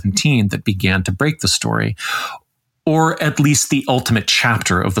 2017 that began to break the story, or at least the ultimate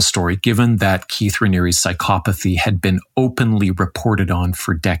chapter of the story, given that Keith Raniere's psychopathy had been openly reported on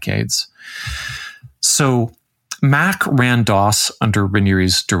for decades. So Mack ran DOS under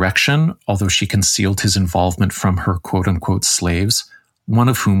Raniere's direction, although she concealed his involvement from her quote-unquote slaves, one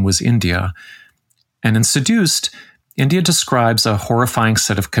of whom was India. And in Seduced, India describes a horrifying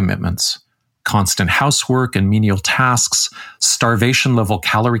set of commitments: constant housework and menial tasks, starvation-level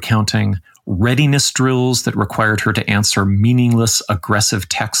calorie counting, readiness drills that required her to answer meaningless, aggressive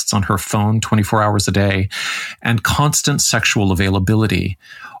texts on her phone 24 hours a day, and constant sexual availability,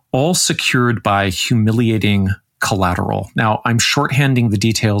 all secured by humiliating collateral. Now, I'm shorthanding the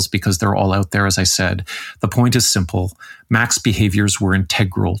details because they're all out there, as I said. The point is simple. Mack's behaviors were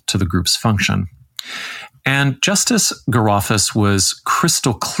integral to the group's function. And Justice Garofas was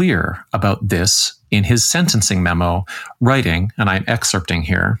crystal clear about this in his sentencing memo, writing, and I'm excerpting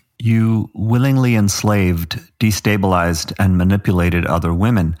here, "You willingly enslaved, destabilized, and manipulated other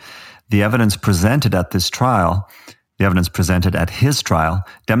women. The evidence presented at his trial,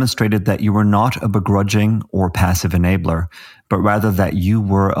 demonstrated that you were not a begrudging or passive enabler, but rather that you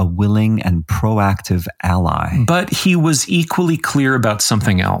were a willing and proactive ally. But he was equally clear about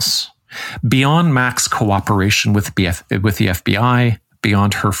something else. Beyond Mac's cooperation with the FBI,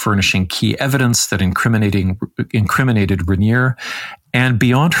 beyond her furnishing key evidence that incriminated Rainier, and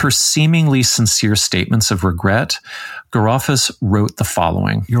beyond her seemingly sincere statements of regret, Garofis wrote the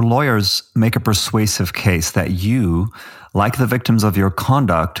following. Your lawyers make a persuasive case that you, like the victims of your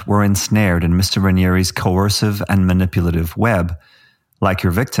conduct, were ensnared in Mr. Rainieri's coercive and manipulative web. Like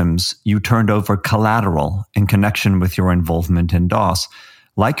your victims, you turned over collateral in connection with your involvement in DOS.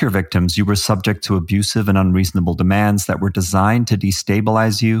 Like your victims, you were subject to abusive and unreasonable demands that were designed to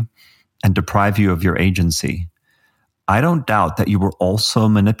destabilize you and deprive you of your agency. I don't doubt that you were also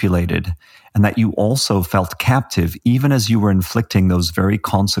manipulated and that you also felt captive even as you were inflicting those very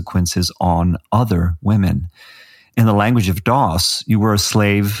consequences on other women. In the language of DOS, you were a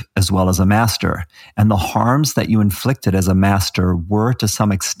slave as well as a master, and the harms that you inflicted as a master were, to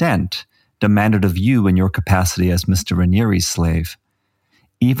some extent, demanded of you in your capacity as Mr. Rainieri's slave.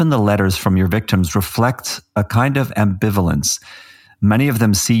 Even the letters from your victims reflect a kind of ambivalence. Many of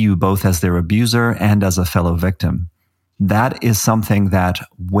them see you both as their abuser and as a fellow victim. That is something that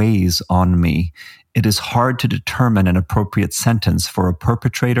weighs on me. It is hard to determine an appropriate sentence for a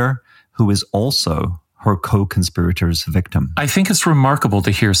perpetrator who is also her co-conspirator's victim. I think it's remarkable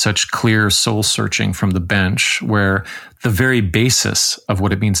to hear such clear soul searching from the bench, where the very basis of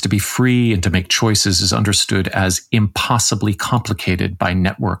what it means to be free and to make choices is understood as impossibly complicated by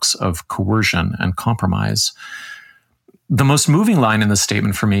networks of coercion and compromise. The most moving line in the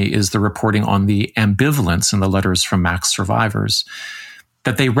statement for me is the reporting on the ambivalence in the letters from Mac's survivors,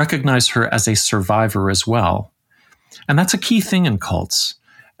 that they recognize her as a survivor as well. And that's a key thing in cults.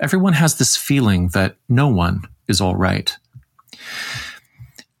 Everyone has this feeling that no one is all right.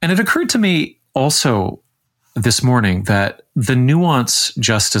 And it occurred to me also this morning that the nuance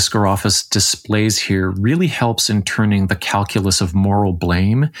Justice Garofis displays here really helps in turning the calculus of moral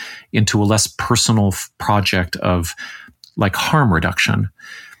blame into a less personal project of like harm reduction.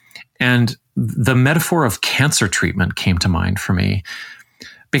 And the metaphor of cancer treatment came to mind for me,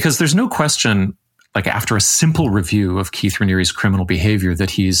 because there's no question, like after a simple review of Keith Rainieri's criminal behavior,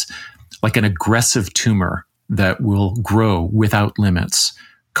 that he's like an aggressive tumor that will grow without limits,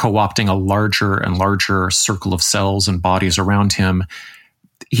 co-opting a larger and larger circle of cells and bodies around him.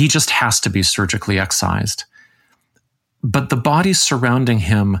 He just has to be surgically excised. But the bodies surrounding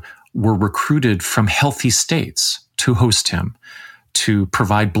him were recruited from healthy states to host him, to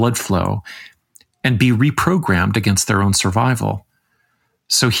provide blood flow, and be reprogrammed against their own survival.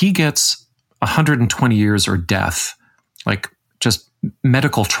 So he gets 120 years or death, like just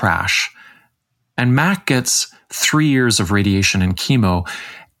medical trash. And Mac gets 3 years of radiation and chemo,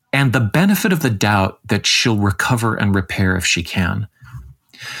 and the benefit of the doubt that she'll recover and repair if she can.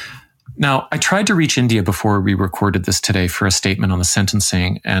 Now, I tried to reach India before we recorded this today for a statement on the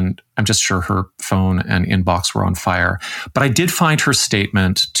sentencing, and I'm just sure her phone and inbox were on fire. But I did find her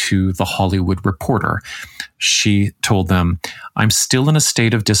statement to The Hollywood Reporter. She told them, "I'm still in a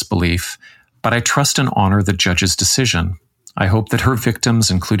state of disbelief, but I trust and honor the judge's decision. I hope that her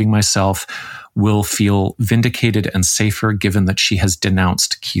victims, including myself, will feel vindicated and safer given that she has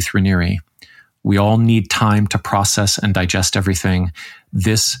denounced Keith Rainieri. We all need time to process and digest everything.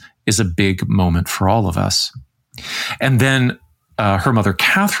 This is a big moment for all of us." And then her mother,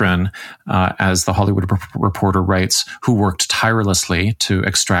 Catherine, as The Hollywood Reporter writes, who worked tirelessly to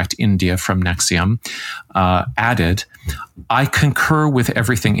extract India from NXIVM, added, "I concur with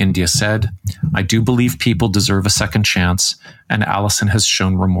everything India said. I do believe people deserve a second chance, and Allison has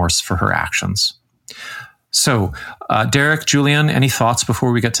shown remorse for her actions." So, Derek, Julian, any thoughts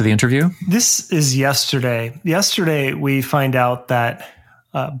before we get to the interview? This is yesterday. Yesterday, we find out that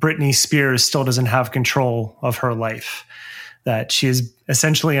Britney Spears still doesn't have control of her life, that she is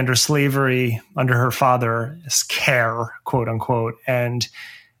essentially under slavery, under her father's care, quote unquote. And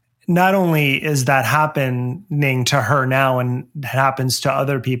not only is that happening to her now and it happens to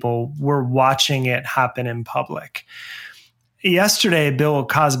other people, we're watching it happen in public. Yesterday, Bill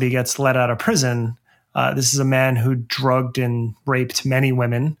Cosby gets let out of prison. This is a man who drugged and raped many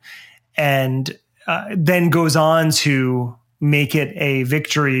women, and then goes on to make it a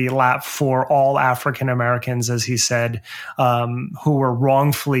victory lap for all African Americans, as he said, who were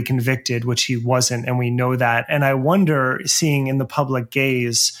wrongfully convicted, which he wasn't, and we know that. And I wonder, seeing in the public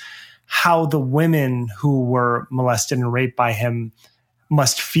gaze, how the women who were molested and raped by him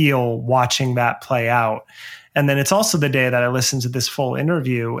must feel watching that play out. And then it's also the day that I listened to this full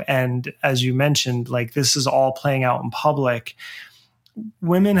interview. And as you mentioned, like this is all playing out in public.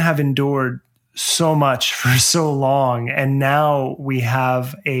 Women have endured so much for so long. And now we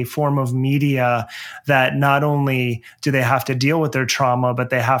have a form of media that not only do they have to deal with their trauma, but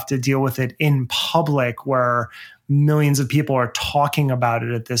they have to deal with it in public where millions of people are talking about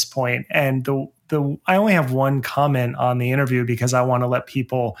it at this point. And I only have one comment on the interview because I want to let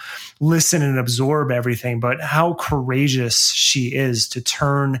people listen and absorb everything, but how courageous she is to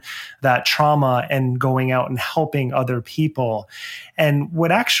turn that trauma and going out and helping other people. And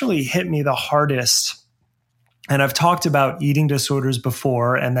what actually hit me the hardest, and I've talked about eating disorders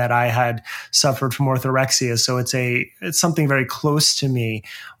before and that I had suffered from orthorexia, so it's something very close to me,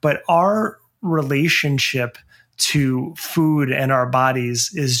 but our relationship to food and our bodies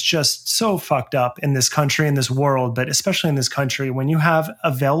is just so fucked up in this country, in this world, but especially in this country. When you have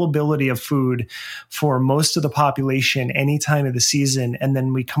availability of food for most of the population any time of the season, and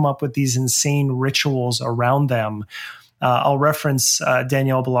then we come up with these insane rituals around them. I'll reference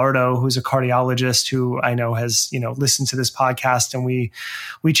Danielle Belardo, who's a cardiologist who I know has, listened to this podcast, and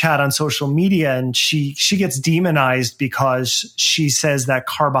we chat on social media, and she gets demonized because she says that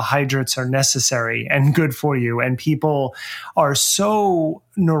carbohydrates are necessary and good for you. And people are so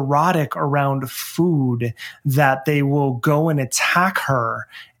neurotic around food that they will go and attack her.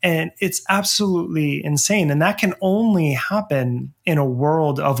 And it's absolutely insane. And that can only happen in a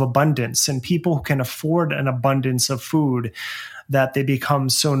world of abundance, and people who can afford an abundance of food, that they become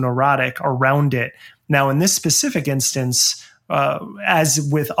so neurotic around it. Now, in this specific instance, as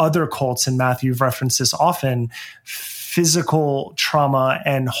with other cults, and Matthew, you've referenced this often, physical trauma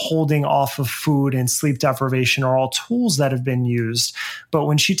and holding off of food and sleep deprivation are all tools that have been used. But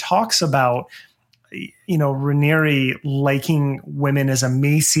when she talks about Raniere liking women as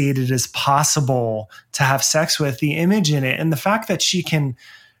emaciated as possible to have sex with, the image in it and the fact that she can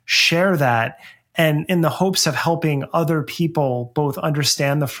share that, and in the hopes of helping other people both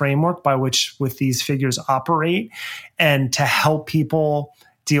understand the framework by which with these figures operate, and to help people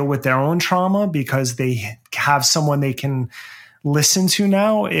deal with their own trauma because they have someone they can listen to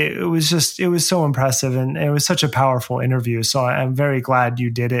now. It was so impressive, and it was such a powerful interview. So I'm very glad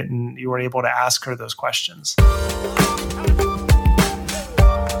you did it and you were able to ask her those questions.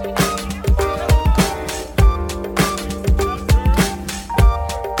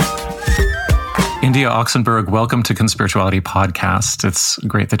 India Oxenberg, welcome to Conspirituality Podcast. It's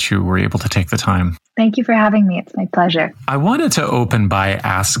great that you were able to take the time. Thank you for having me. It's my pleasure. I wanted to open by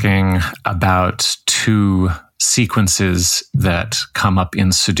asking about two sequences that come up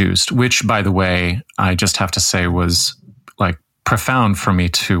in Seduced, which, by the way, I just have to say was like profound for me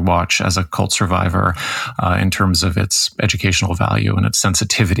to watch as a cult survivor in terms of its educational value and its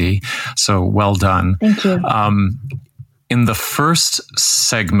sensitivity. So well done. Thank you. In the first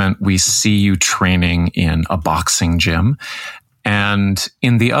segment, we see you training in a boxing gym. And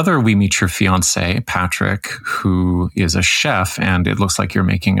in the other, we meet your fiance, Patrick, who is a chef. And it looks like you're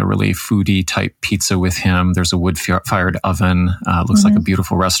making a really foodie type pizza with him. There's a wood-fired oven. Looks like a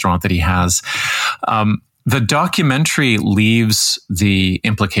beautiful restaurant that he has. The documentary leaves the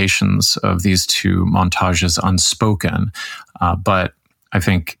implications of these two montages unspoken. But I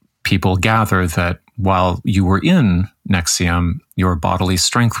think people gather that while you were in NXIVM, your bodily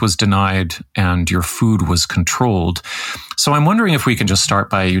strength was denied and your food was controlled. So I'm wondering if we can just start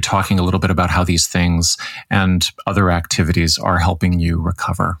by you talking a little bit about how these things and other activities are helping you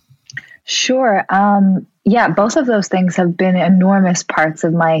recover. Sure. Yeah, both of those things have been enormous parts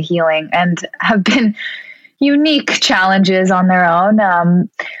of my healing and have been unique challenges on their own.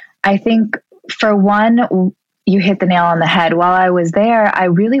 I think for one, you hit the nail on the head. While I was there, I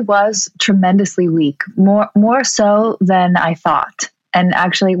really was tremendously weak, more so than I thought. And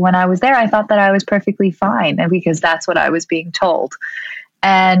actually, when I was there, I thought that I was perfectly fine, and because that's what I was being told.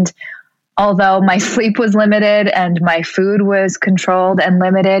 And although my sleep was limited and my food was controlled and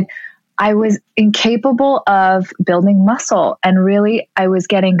limited, I was incapable of building muscle. And really, I was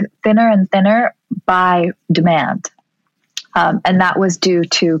getting thinner and thinner by demand. And that was due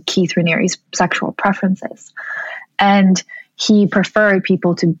to Keith Raniere's sexual preferences. And he preferred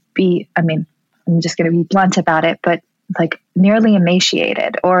people to be, I'm just going to be blunt about it, but like nearly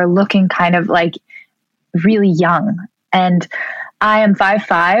emaciated or looking kind of like really young. And I am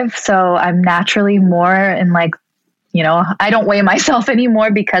 5'5", so I'm naturally more in like, I don't weigh myself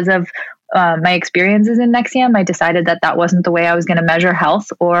anymore because of my experiences in NXIVM. I decided that wasn't the way I was going to measure health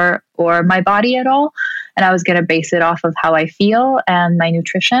or my body at all. And I was going to base it off of how I feel and my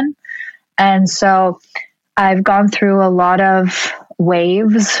nutrition. And so I've gone through a lot of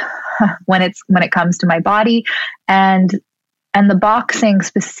waves when it comes to my body. And the boxing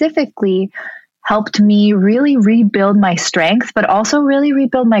specifically helped me really rebuild my strength, but also really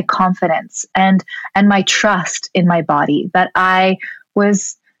rebuild my confidence and my trust in my body, that I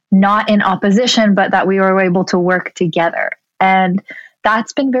was not in opposition, but that we were able to work together. And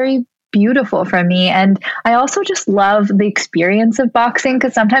that's been very beautiful for me. And I also just love the experience of boxing,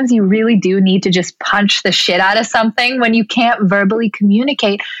 because sometimes you really do need to just punch the shit out of something when you can't verbally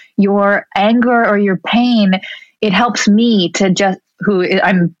communicate your anger or your pain. It helps me to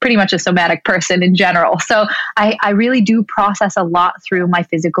I'm pretty much a somatic person in general. So I really do process a lot through my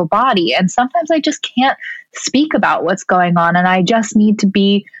physical body. And sometimes I just can't speak about what's going on. And I just need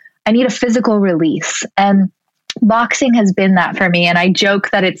a physical release. And boxing has been that for me. And I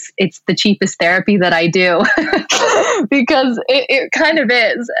joke that it's the cheapest therapy that I do because it kind of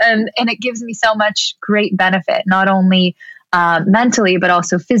is. And it gives me so much great benefit, not only mentally, but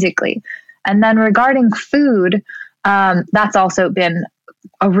also physically. And then regarding food, that's also been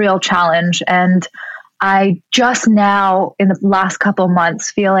a real challenge. And I just now, in the last couple months,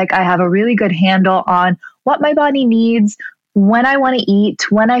 feel like I have a really good handle on what my body needs, when I want to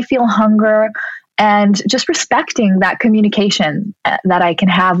eat, when I feel hunger, and just respecting that communication that I can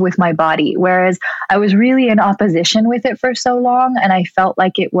have with my body. Whereas I was really in opposition with it for so long, and I felt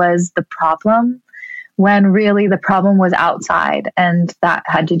like it was the problem, when really the problem was outside. And that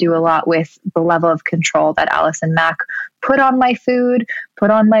had to do a lot with the level of control that Alison Mack put on my food,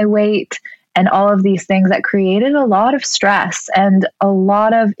 put on my weight, and all of these things that created a lot of stress and a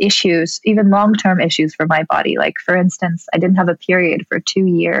lot of issues, even long-term issues for my body. Like, for instance, I didn't have a period for 2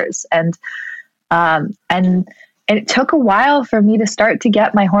 years. And it took a while for me to start to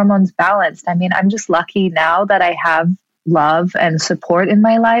get my hormones balanced. I mean, I'm just lucky now that I have love and support in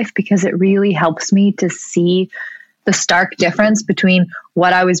my life, because it really helps me to see the stark difference between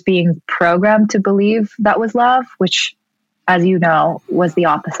what I was being programmed to believe that was love, which, as you know, was the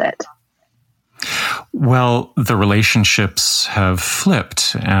opposite. Well, the relationships have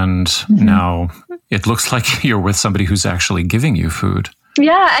flipped, and now it looks like you're with somebody who's actually giving you food.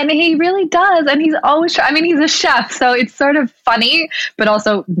 Yeah, and he really does. And he's always, he's a chef, so it's sort of funny, but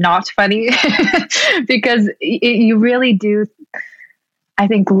also not funny because you really do, I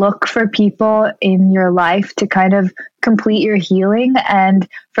think, look for people in your life to kind of complete your healing. And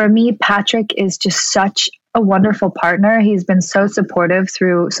for me, Patrick is just such a wonderful partner. He's been so supportive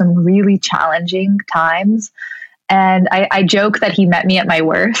through some really challenging times. And I joke that he met me at my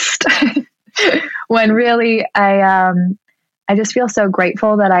worst when really I just feel so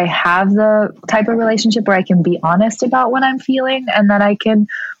grateful that I have the type of relationship where I can be honest about what I'm feeling, and that I can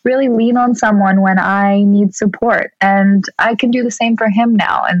really lean on someone when I need support. And I can do the same for him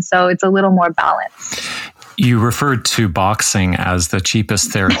now. And so it's a little more balanced. You referred to boxing as the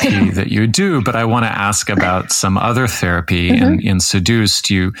cheapest therapy that you do, but I want to ask about some other therapy. In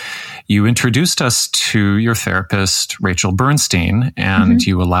Seduced, you introduced us to your therapist, Rachel Bernstein, and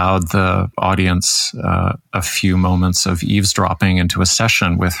you allowed the audience a few moments of eavesdropping into a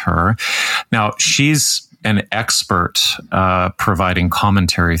session with her. Now, she's an expert providing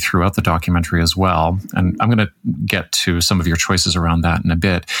commentary throughout the documentary as well. And I'm going to get to some of your choices around that in a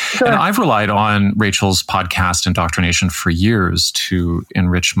bit. Sure. And I've relied on Rachel's podcast, Indoctrination, for years to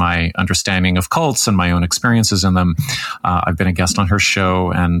enrich my understanding of cults and my own experiences in them. I've been a guest on her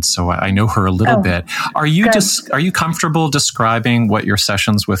show, and so I know her a little bit. Are you are you comfortable describing what your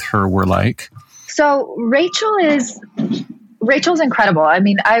sessions with her were like? So Rachel's incredible. I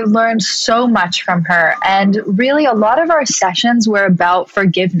mean, I learned so much from her. And really, a lot of our sessions were about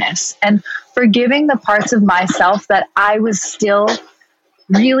forgiveness and forgiving the parts of myself that I was still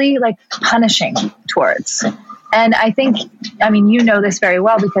really punishing towards. And I think, you know this very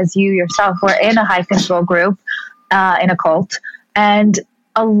well because you yourself were in a high control group, in a cult. And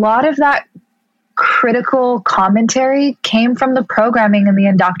a lot of that critical commentary came from the programming and the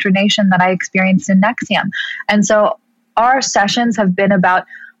indoctrination that I experienced in NXIVM. And so our sessions have been about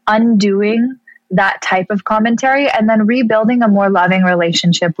undoing that type of commentary and then rebuilding a more loving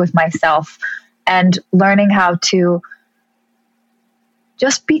relationship with myself and learning how to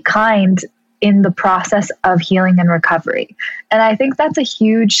just be kind in the process of healing and recovery. And I think that's a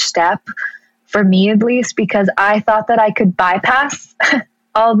huge step for me, at least, because I thought that I could bypass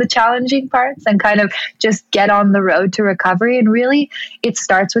all the challenging parts and kind of just get on the road to recovery. And really, it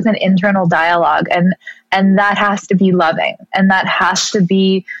starts with an internal dialogue, and that has to be loving, and that has to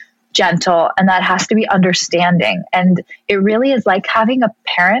be gentle, and that has to be understanding. And it really is like having a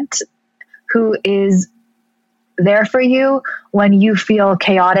parent who is there for you when you feel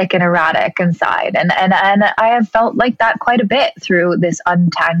chaotic and erratic inside. And I have felt like that quite a bit through this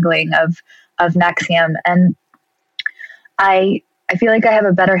untangling of NXIVM. And I feel like I have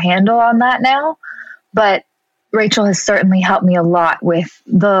a better handle on that now, but Rachel has certainly helped me a lot with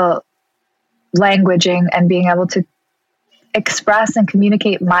the languaging and being able to express and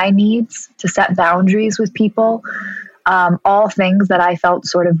communicate my needs, to set boundaries with people, all things that I felt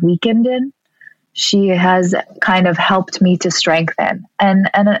sort of weakened in. She has kind of helped me to strengthen,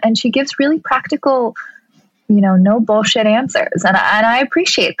 and she gives really practical, no bullshit answers. And I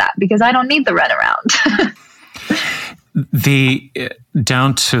appreciate that, because I don't need the runaround.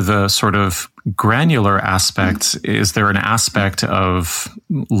 Down to the sort of granular aspects, is there an aspect of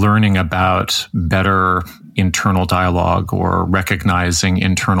learning about better internal dialogue or recognizing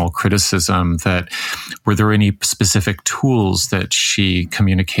internal criticism were there any specific tools that she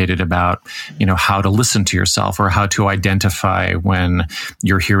communicated about, how to listen to yourself or how to identify when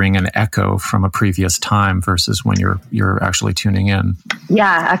you're hearing an echo from a previous time versus when you're actually tuning in?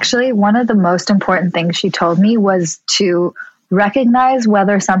 Yeah, actually, one of the most important things she told me was to recognize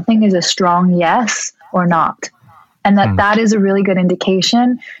whether something is a strong yes or not. And that is a really good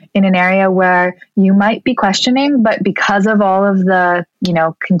indication in an area where you might be questioning, but because of all of the,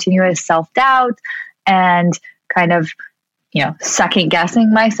 continuous self-doubt and kind of, second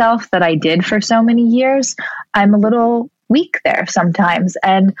guessing myself that I did for so many years, I'm a little weak there sometimes.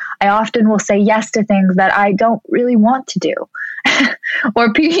 And I often will say yes to things that I don't really want to do.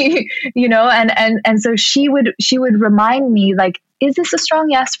 Or, and so she would remind me, like, is this a strong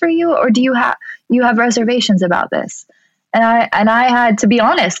yes for you? Or do you have reservations about this? And I had to be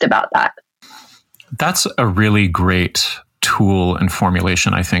honest about that. That's a really great tool and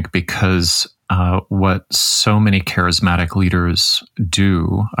formulation, I think, because what so many charismatic leaders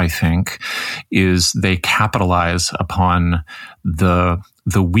do, I think, is they capitalize upon the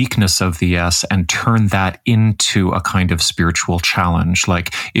weakness of the yes and turn that into a kind of spiritual challenge.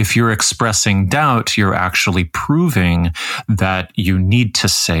 Like, if you're expressing doubt, you're actually proving that you need to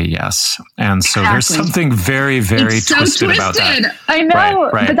say yes. And so There's something very, very twisted about that. I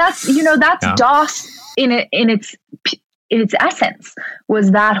know, right. But that's DOS in its essence,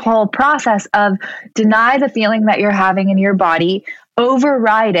 was that whole process of deny the feeling that you're having in your body,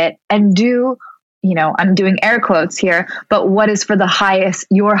 override it, and do, I'm doing air quotes here, but what is for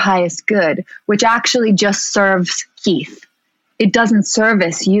your highest good, which actually just serves Keith. It doesn't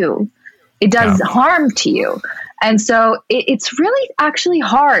service you. It does harm to you. And so it's really actually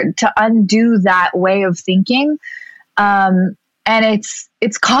hard to undo that way of thinking. And it's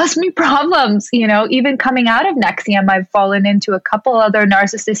caused me problems, even coming out of NXIVM, I've fallen into a couple other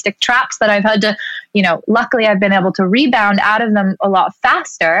narcissistic traps that I've had to, luckily I've been able to rebound out of them a lot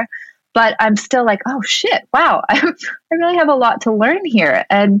faster, but I'm still like, oh shit, wow, I really have a lot to learn here.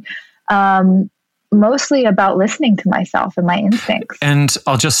 And mostly about listening to myself and my instincts. And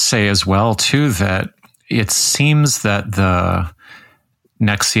I'll just say as well, too, that it seems that the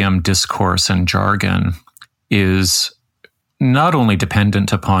NXIVM discourse and jargon is not only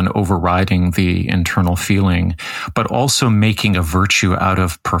dependent upon overriding the internal feeling, but also making a virtue out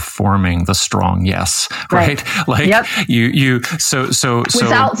of performing the strong yes, right? Like without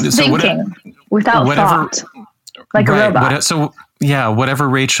thinking, without thought, like a robot. Whatever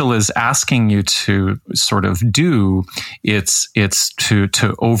Rachel is asking you to sort of do, it's to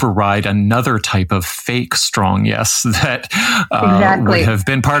override another type of fake strong yes that would have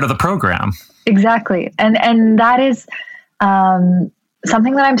been part of the program. Exactly, and that is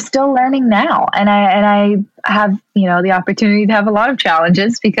something that I'm still learning now. And I have, the opportunity to have a lot of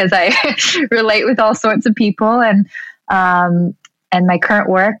challenges because I relate with all sorts of people. And my current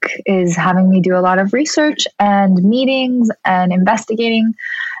work is having me do a lot of research and meetings and investigating.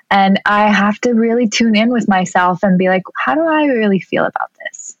 And I have to really tune in with myself and be like, how do I really feel about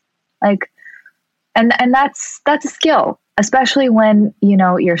this? Like, and that's a skill. Especially when,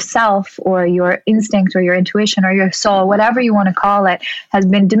 yourself or your instinct or your intuition or your soul, whatever you want to call it, has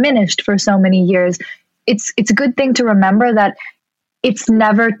been diminished for so many years. It's a good thing to remember that it's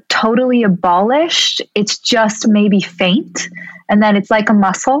never totally abolished. It's just maybe faint. And then it's like a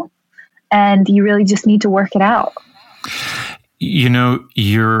muscle and you really just need to work it out.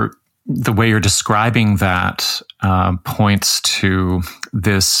 The way you're describing that points to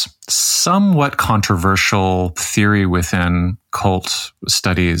this somewhat controversial theory within cult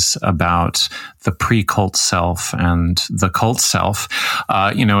studies about the pre-cult self and the cult self.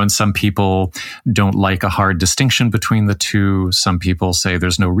 And some people don't like a hard distinction between the two. Some people say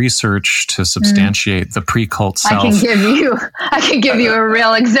there's no research to substantiate the pre-cult self. I can give you a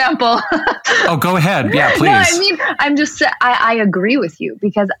real example. Oh, go ahead. Yeah, please. No, I agree with you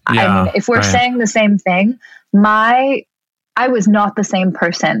because if we're saying the same thing, I was not the same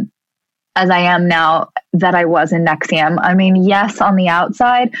person as I am now that I was in NXIVM. I mean, yes, on the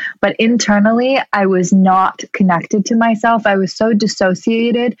outside, but internally, I was not connected to myself. I was so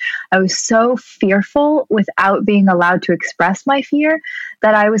dissociated. I was so fearful without being allowed to express my fear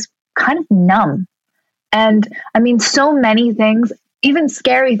that I was kind of numb. And I mean, so many things, even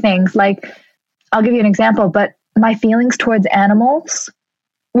scary things, like I'll give you an example, but my feelings towards animals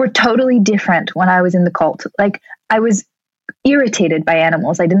were totally different when I was in the cult. Like I was irritated by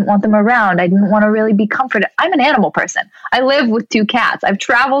animals. I didn't want them around. I didn't want to really be comforted. I'm an animal person. I live with 2 cats. I've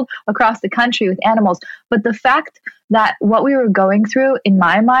traveled across the country with animals. But the fact that what we were going through in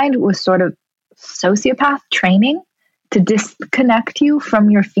my mind was sort of sociopath training to disconnect you from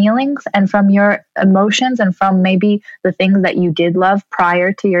your feelings and from your emotions and from maybe the things that you did love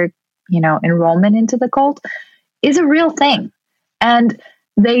prior to your, enrollment into the cult is a real thing. And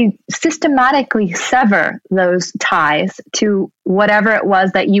they systematically sever those ties to whatever it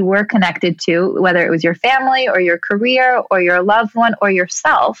was that you were connected to, whether it was your family or your career or your loved one or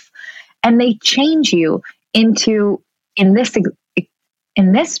yourself. And they change you into, in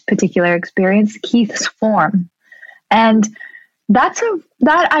this particular experience, Keith's form. And that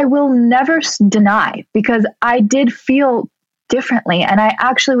I will never deny, because I did feel differently. And I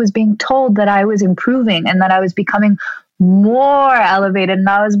actually was being told that I was improving and that I was becoming more elevated and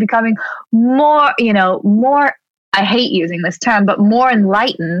I was becoming more, I hate using this term, but more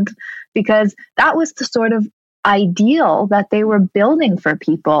enlightened, because that was the sort of ideal that they were building for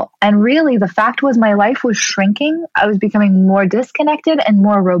people. And really the fact was my life was shrinking. I was becoming more disconnected and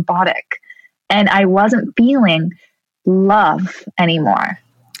more robotic, and I wasn't feeling love anymore.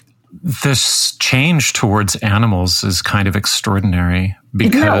 This change towards animals is kind of extraordinary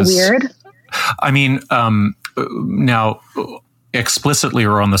because... Isn't that weird? I mean, now, explicitly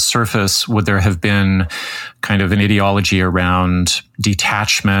or on the surface, would there have been kind of an ideology around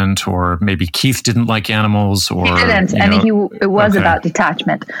detachment, or maybe Keith didn't like animals, or he didn't, it was about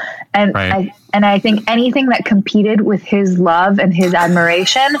detachment, and right. I think anything that competed with his love and his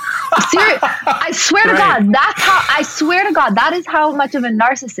admiration, I swear to God, that is how much of a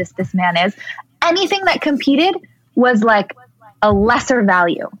narcissist this man is. Anything that competed was like a lesser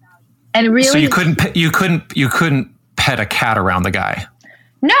value. And really, so you couldn't pet a cat around the guy.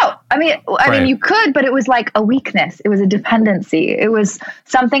 No, I mean, you could, but it was like a weakness. It was a dependency. It was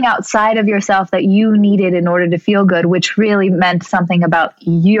something outside of yourself that you needed in order to feel good, which really meant something about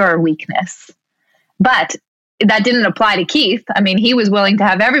your weakness. But that didn't apply to Keith. I mean, he was willing to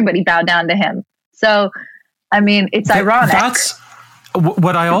have everybody bow down to him. So, I mean, it's ironic. That's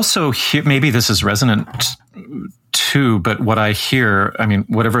what I also hear. Maybe this is resonant too, but what I hear, I mean,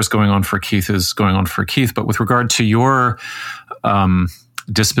 whatever is going on for Keith is going on for Keith. But with regard to your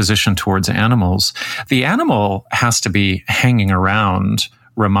disposition towards animals, the animal has to be hanging around,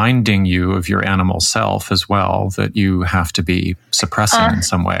 reminding you of your animal self as well, that you have to be suppressing in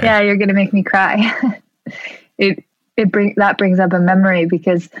some way. Yeah, you're going to make me cry. That brings up a memory,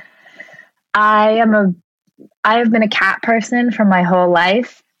 because I have been a cat person for my whole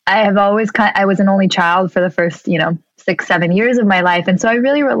life. I was an only child for the first, 6-7 years of my life. And so I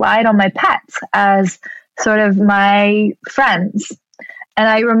really relied on my pets as sort of my friends. And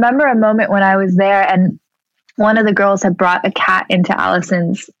I remember a moment when I was there and one of the girls had brought a cat into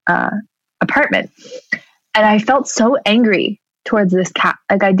Allison's apartment. And I felt so angry towards this cat.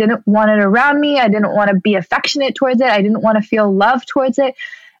 Like, I didn't want it around me. I didn't want to be affectionate towards it. I didn't want to feel love towards it.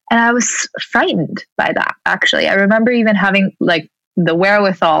 And I was frightened by that, actually. I remember even having the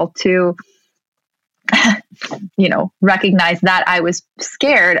wherewithal to, recognize that I was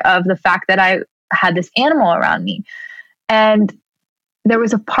scared of the fact that I had this animal around me. And there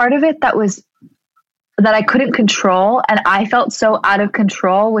was a part of it that I couldn't control. And I felt so out of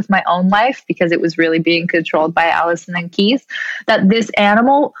control with my own life, because it was really being controlled by Allison and Keith, that this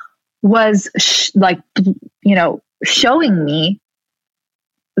animal was showing me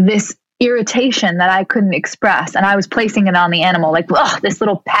this irritation that I couldn't express. And I was placing it on the animal, like, oh, this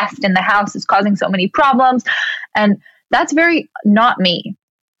little pest in the house is causing so many problems. And that's very not me.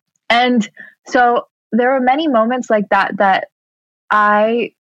 And so there were many moments like that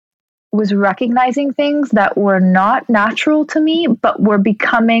I was recognizing things that were not natural to me, but were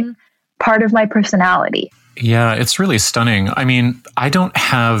becoming part of my personality. Yeah, it's really stunning. I mean, I don't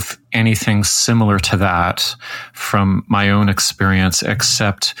have anything similar to that from my own experience,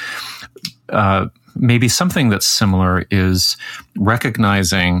 except maybe something that's similar is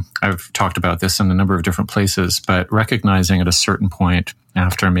recognizing, I've talked about this in a number of different places, but recognizing at a certain point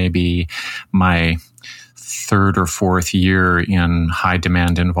after maybe my third or fourth year in high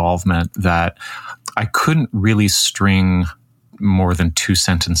demand involvement that I couldn't really string more than 2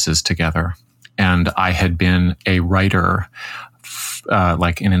 sentences together. And I had been a writer,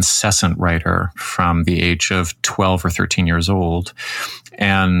 like an incessant writer from the age of 12 or 13 years old.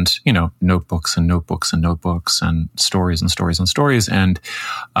 And, you know, notebooks and notebooks and notebooks and stories and stories and stories. And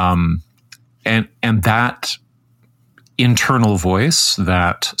that internal voice,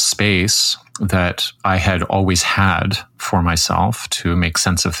 that space that I had always had for myself to make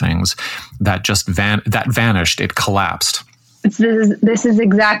sense of things, that just vanished. It collapsed. This is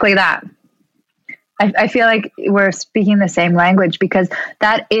exactly that. I feel like we're speaking the same language, because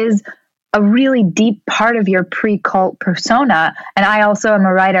that is a really deep part of your pre-cult persona. And I also am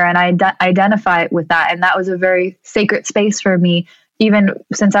a writer, and I identify with that. And that was a very sacred space for me. Even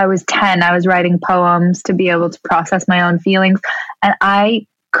since I was 10, I was writing poems to be able to process my own feelings. And I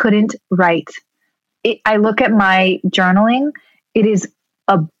couldn't write. I look at my journaling. It is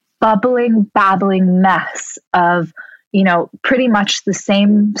a bubbling, babbling mess of, you know, pretty much the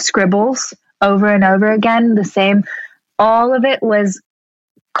same scribbles over and over again. The same, all of it was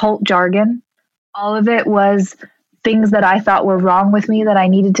cult jargon. All of it was things that I thought were wrong with me that I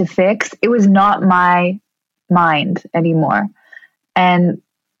needed to fix. It was not my mind anymore. And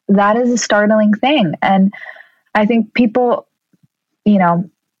that is a startling thing. And I think people, you know,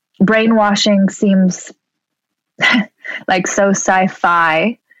 brainwashing seems like so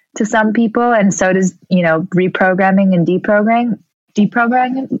sci-fi to some people. And so does, you know, reprogramming and deprogramming,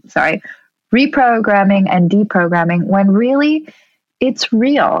 when really it's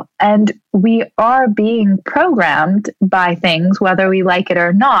real. And we are being programmed by things, whether we like it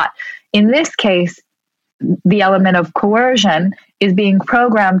or not. In this case, the element of coercion is being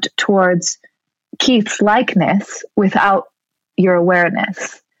programmed towards Keith's likeness without your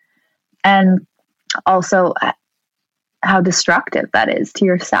awareness. And also how destructive that is to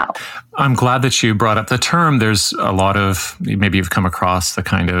yourself. I'm glad that you brought up the term. There's a lot of, maybe you've come across the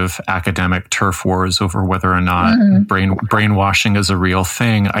kind of academic turf wars over whether or not brainwashing is a real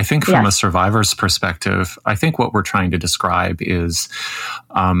thing. I think from a survivor's perspective, I think what we're trying to describe is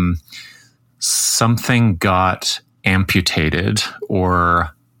something got amputated or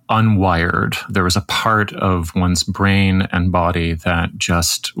unwired. There was a part of one's brain and body that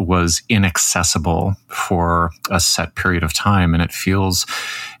just was inaccessible for a set period of time. And it feels,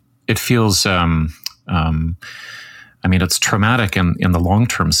 I mean, it's traumatic in the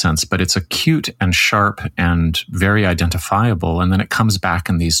long-term sense, but it's acute and sharp and very identifiable. And then it comes back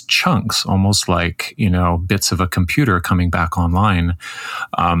in these chunks, almost like, you know, bits of a computer coming back online.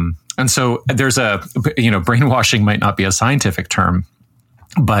 And so there's brainwashing might not be a scientific term,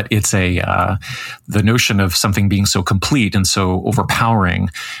 but it's the notion of something being so complete and so overpowering,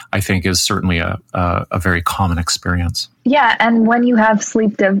 I think, is certainly a very common experience. Yeah, and when you have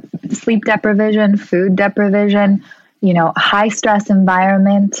sleep deprivation, food deprivation, you know, high stress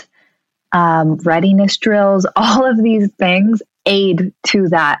environment, readiness drills, all of these things aid to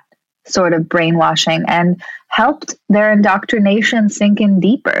that sort of brainwashing and helped their indoctrination sink in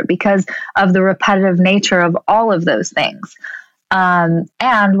deeper because of the repetitive nature of all of those things. And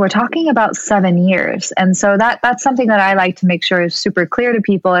we're talking about 7 years. And so that's something that I like to make sure is super clear to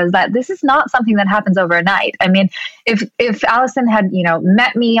people, is that this is not something that happens overnight. I mean, if Allison had, you know,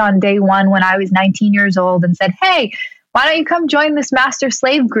 met me on day one when I was 19 years old and said, hey, why don't you come join this master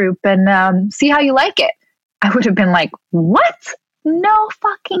slave group and see how you like it? I would have been like, what? No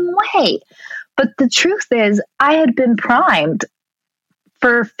fucking way. But the truth is, I had been primed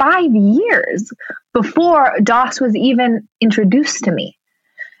for 5 years before DOS was even introduced to me.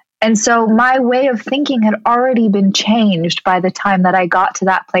 And so my way of thinking had already been changed by the time that I got to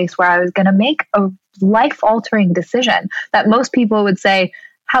that place where I was going to make a life-altering decision that most people would say,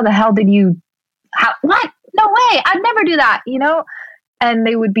 how the hell did you, what? No way, I'd never do that, you know? And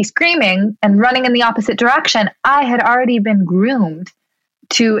they would be screaming and running in the opposite direction. I had already been groomed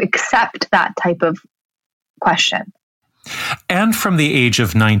to accept that type of question. And from the age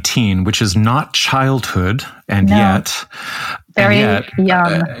of 19, which is not childhood, and no. yet very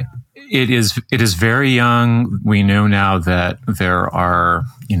young. It is very young. We know now that there are,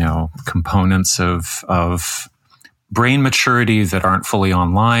 you know, components of brain maturity that aren't fully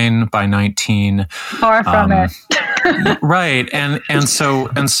online by 19. Far from it. Right. And so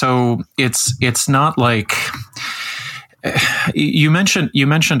it's not like you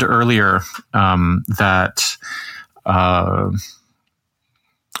mentioned earlier that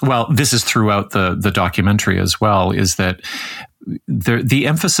well, this is throughout the documentary as well, is that the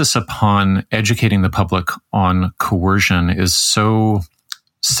emphasis upon educating the public on coercion is so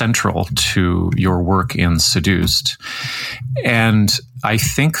central to your work in Seduced. And I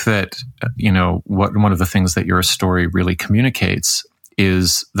think that, one of the things that your story really communicates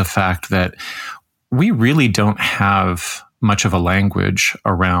is the fact that we really don't have much of a language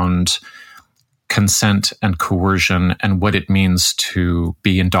around consent and coercion and what it means to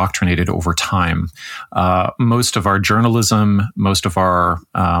be indoctrinated over time. Most of our journalism, most of our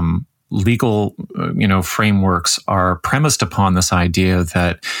legal, frameworks are premised upon this idea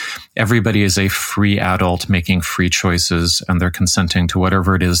that everybody is a free adult making free choices, and they're consenting to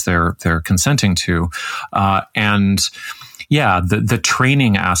whatever it is they're consenting to, the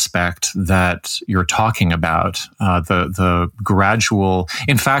training aspect that you're talking about, the gradual.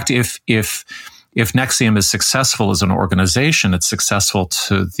 In fact, if NXIVM is successful as an organization, it's successful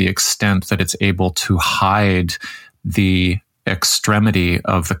to the extent that it's able to hide the extremity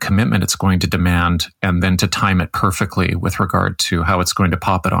of the commitment it's going to demand, and then to time it perfectly with regard to how it's going to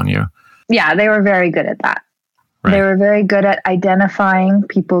pop it on you. Yeah, they were very good at that. Right. They were very good at identifying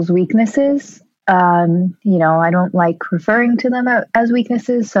people's weaknesses. I don't like referring to them as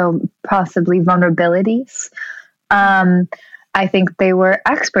weaknesses, so possibly vulnerabilities. I think they were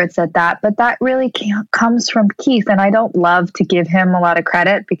experts at that, but that really comes from Keith. And I don't love to give him a lot of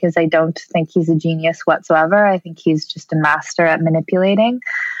credit because I don't think he's a genius whatsoever. I think he's just a master at manipulating.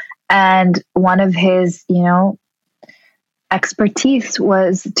 And one of his, expertise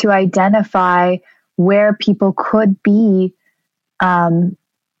was to identify where people could be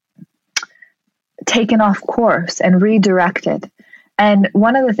taken off course and redirected. And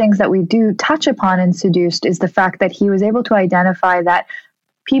one of the things that we do touch upon in Seduced is the fact that he was able to identify that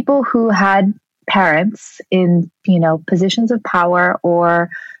people who had parents in, positions of power or,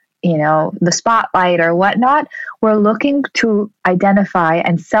 the spotlight or whatnot were looking to identify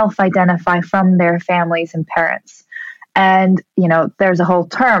and self-identify from their families and parents. And, there's a whole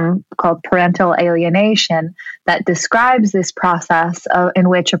term called parental alienation that describes this process in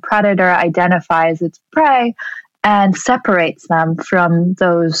which a predator identifies its prey and separates them from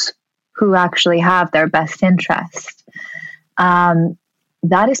those who actually have their best interest.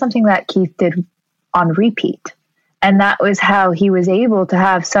 That is something that Keith did on repeat. And that was how he was able to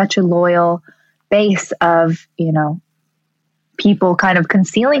have such a loyal base of, people kind of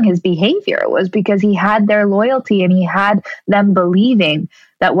concealing his behavior, was because he had their loyalty and he had them believing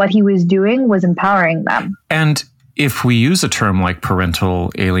that what he was doing was empowering them. And if we use a term like parental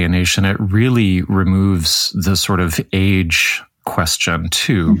alienation, it really removes the sort of age question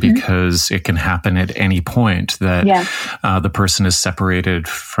too, because it can happen at any point that the person is separated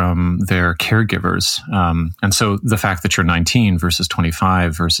from their caregivers. And so the fact that you're 19 versus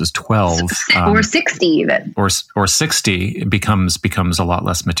 25 versus 12 or 60 even, or 60 becomes a lot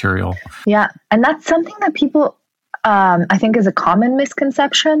less material. Yeah. And that's something that people, I think is a common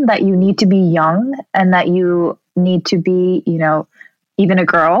misconception, that you need to be young and that you need to be, even a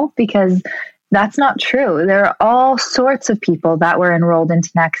girl, because that's not true. There are all sorts of people that were enrolled into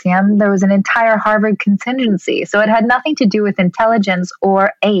NXIVM. There was an entire Harvard contingency. So it had nothing to do with intelligence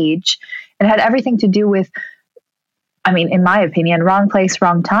or age. It had everything to do with, in my opinion, wrong place,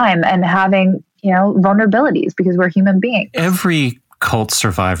 wrong time, and having, vulnerabilities, because we're human beings. Every cult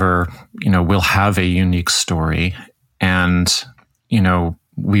survivor, will have a unique story. And,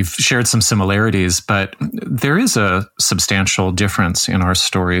 we've shared some similarities, but there is a substantial difference in our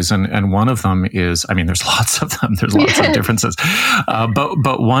stories. And one of them is, there's lots of them. There's lots of differences.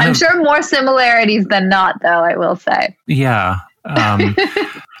 But one I'm sure more similarities than not, though, I will say. Yeah.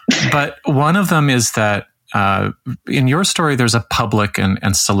 But one of them is that in your story, there's a public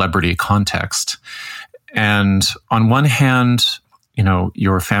and celebrity context. And on one hand,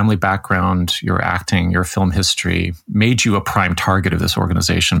 your family background, your acting, your film history made you a prime target of this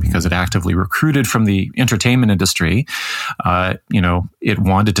organization because it actively recruited from the entertainment industry. It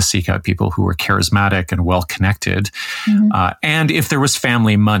wanted to seek out people who were charismatic and well-connected. And if there was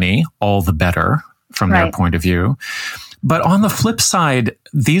family money, all the better from their point of view. But on the flip side,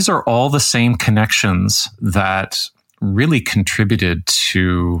 these are all the same connections that really contributed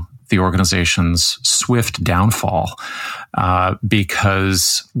to the organization's swift downfall,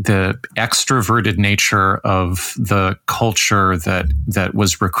 because the extroverted nature of the culture that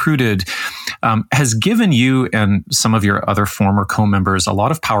was recruited has given you and some of your other former co-members a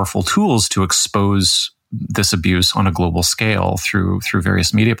lot of powerful tools to expose this abuse on a global scale through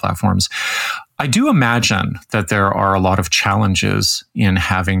various media platforms. I do imagine that there are a lot of challenges in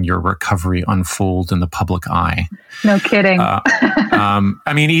having your recovery unfold in the public eye. No kidding.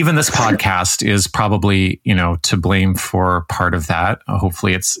 I mean, even this podcast is probably, to blame for part of that.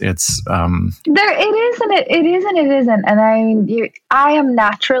 Hopefully it's there. It is and it isn't. And I am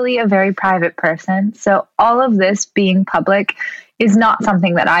naturally a very private person. So all of this being public is not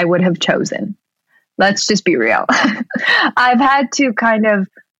something that I would have chosen. Let's just be real. I've had to kind of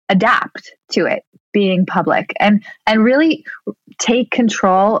adapt to it being public and really take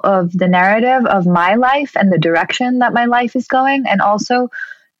control of the narrative of my life and the direction that my life is going. And also,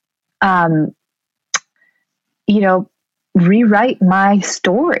 rewrite my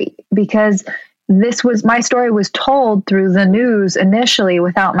story, because my story was told through the news initially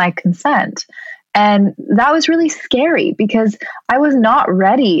without my consent. And that was really scary because I was not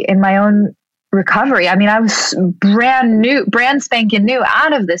ready in my own recovery. I mean, I was brand spanking new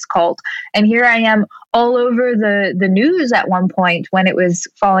out of this cult. And here I am all over the news at one point when it was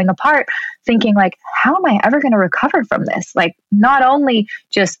falling apart, thinking like, how am I ever going to recover from this? Like, not only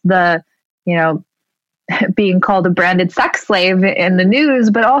just the, being called a branded sex slave in the news,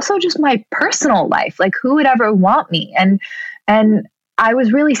 but also just my personal life. Like, who would ever want me? And I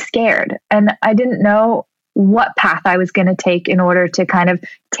was really scared, and I didn't know what path I was going to take in order to kind of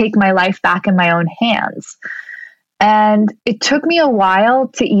take my life back in my own hands. And it took me a while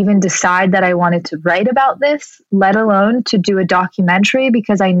to even decide that I wanted to write about this, let alone to do a documentary,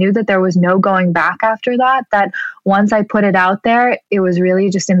 because I knew that there was no going back after that, that once I put it out there, it was really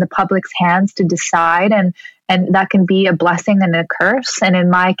just in the public's hands to decide. And that can be a blessing and a curse. And in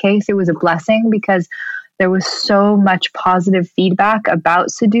my case, it was a blessing because there was so much positive feedback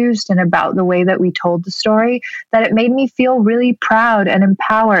about Seduced and about the way that we told the story that it made me feel really proud and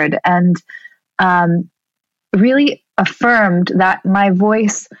empowered, and really affirmed that my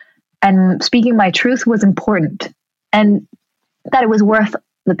voice and speaking my truth was important, and that it was worth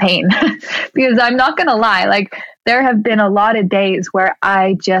the pain. Because I'm not going to lie, like, there have been a lot of days where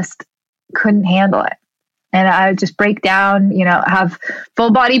I just couldn't handle it. And I would just break down, have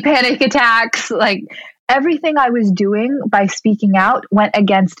full body panic attacks, like, everything I was doing by speaking out went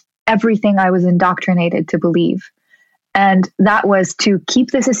against everything I was indoctrinated to believe. And that was to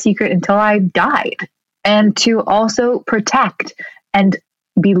keep this a secret until I died, and to also protect and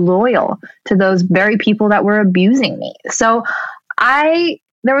be loyal to those very people that were abusing me. So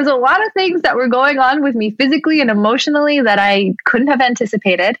there was a lot of things that were going on with me physically and emotionally that I couldn't have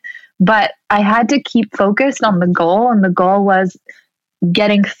anticipated, but I had to keep focused on the goal. And the goal was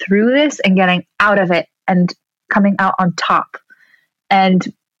getting through this and getting out of it and coming out on top.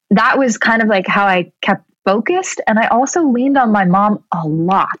 And that was kind of like how I kept focused. And I also leaned on my mom a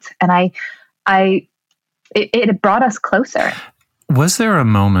lot. And it brought us closer. Was there a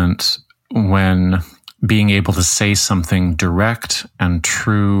moment when being able to say something direct and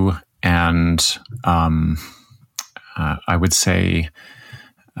true and I would say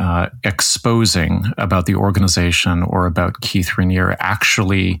exposing about the organization or about Keith Rainier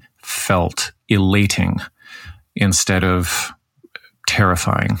actually felt elating instead of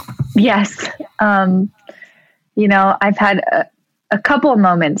terrifying? Yes. I've had a couple of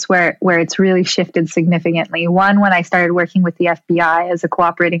moments where it's really shifted significantly. One, when I started working with the FBI as a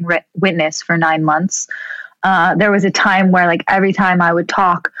cooperating witness for 9 months, there was a time where, like, every time I would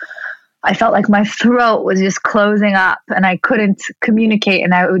talk, I felt like my throat was just closing up and I couldn't communicate,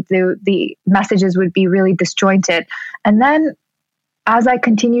 and the messages would be really disjointed. And then as I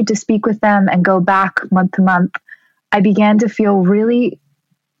continued to speak with them and go back month to month, I began to feel really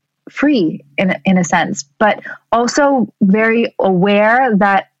free in a sense, but also very aware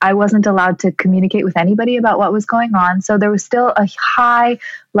that I wasn't allowed to communicate with anybody about what was going on. So there was still a high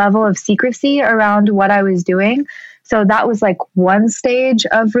level of secrecy around what I was doing. So that was like one stage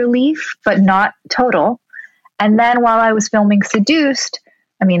of relief, but not total. And then while I was filming Seduced,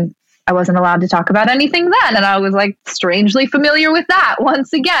 I wasn't allowed to talk about anything then. And I was like strangely familiar with that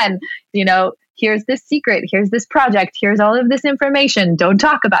once again. Here's this secret, here's this project, here's all of this information. Don't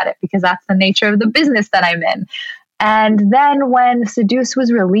talk about it, because that's the nature of the business that I'm in. And then when Seduce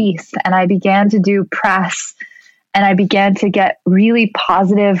was released and I began to do press and I began to get really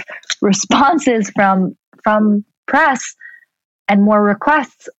positive responses from press and more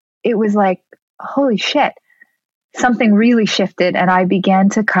requests, it was like, holy shit, something really shifted. And I began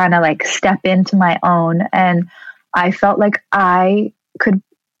to kind of like step into my own. And I felt like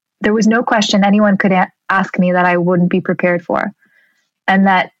there was no question anyone could ask me that I wouldn't be prepared for. And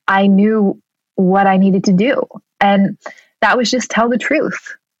that I knew what I needed to do. And that was just tell the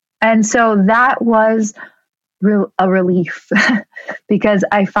truth. And so that was a relief because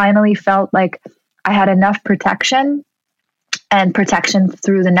I finally felt like I had enough protection, and protection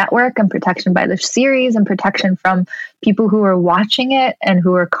through the network, and protection by the series, and protection from people who are watching it and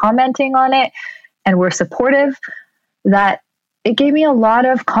who are commenting on it and were supportive, that it gave me a lot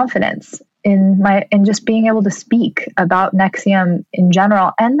of confidence in just being able to speak about NXIVM in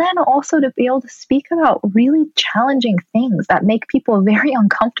general, and then also to be able to speak about really challenging things that make people very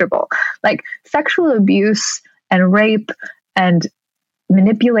uncomfortable, like sexual abuse and rape and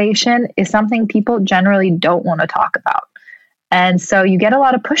manipulation is something people generally don't want to talk about. And so you get a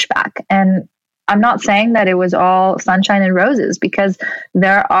lot of pushback. And I'm not saying that it was all sunshine and roses, because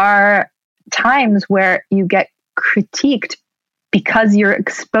there are times where you get critiqued because you're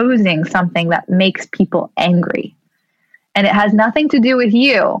exposing something that makes people angry. And it has nothing to do with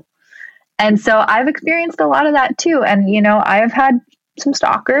you. And so I've experienced a lot of that too. And, I have had some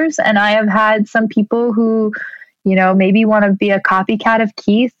stalkers, and I have had some people who, maybe want to be a copycat of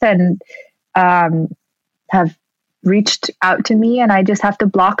Keith and have reached out to me, and I just have to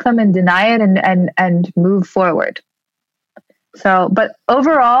block them and deny it and move forward. So, but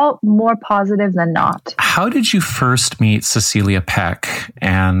overall, more positive than not. How did you first meet Cecilia Peck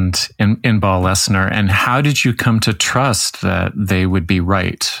and Inbal Lesnar, and how did you come to trust that they would be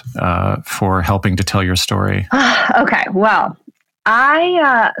right for helping to tell your story? Okay, well,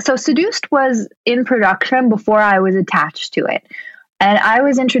 so Seduced was in production before I was attached to it. And I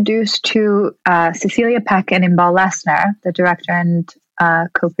was introduced to Cecilia Peck and Inbal Lesnar, the director and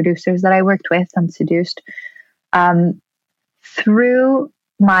co-producers that I worked with on Seduced, through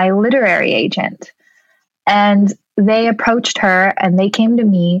my literary agent. And they approached her, and they came to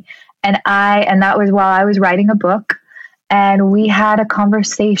me, and that was while I was writing a book, and we had a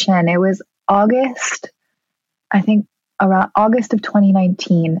conversation. It was around August of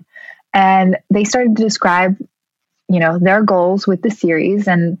 2019. And they started to describe their goals with the series.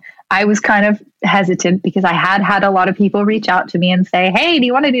 And I was kind of hesitant because I had a lot of people reach out to me and say, hey, do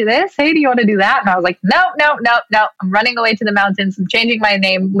you want to do this? Hey, do you want to do that? And I was like, no, I'm running away to the mountains. I'm changing my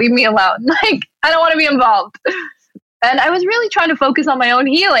name. Leave me alone. Like, I don't want to be involved. And I was really trying to focus on my own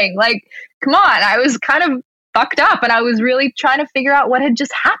healing. Like, come on, I was kind of fucked up, and I was really trying to figure out what had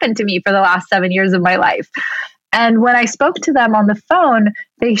just happened to me for the last 7 years of my life. And when I spoke to them on the phone,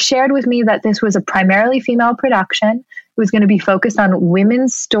 they shared with me that this was a primarily female production. It was going to be focused on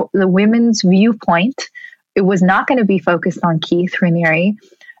the women's viewpoint. It was not going to be focused on Keith Raniere,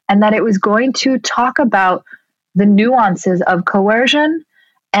 and that it was going to talk about the nuances of coercion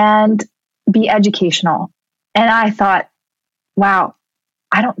and be educational. And I thought, wow,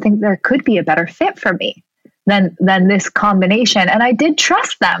 I don't think there could be a better fit for me than this combination. And I did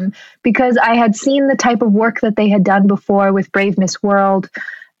trust them because I had seen the type of work that they had done before with Brave Miss World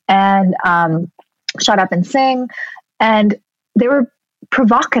and Shut Up and Sing. And they were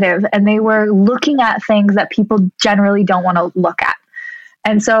provocative, and they were looking at things that people generally don't want to look at.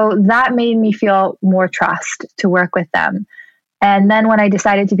 And so that made me feel more trust to work with them. And then when I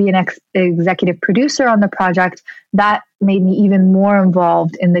decided to be an executive producer on the project, that made me even more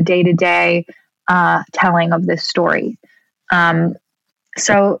involved in the day-to-day telling of this story.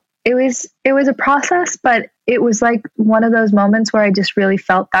 So it was a process, but it was like one of those moments where I just really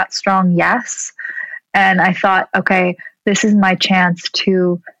felt that strong yes. And I thought, okay, this is my chance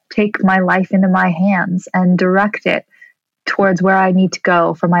to take my life into my hands and direct it towards where I need to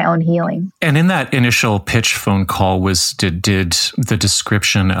go for my own healing. And in that initial pitch phone call did the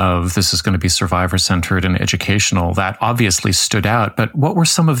description of this is going to be survivor-centered and educational, that obviously stood out. But what were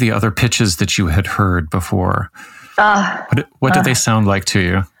some of the other pitches that you had heard before? What did they sound like to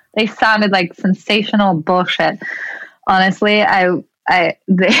you? They sounded like sensational bullshit. Honestly, they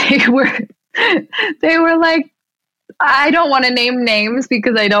were like, I don't want to name names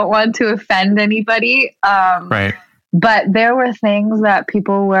because I don't want to offend anybody. Right. But there were things that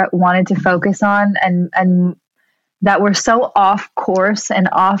people wanted to focus on and that were so off course and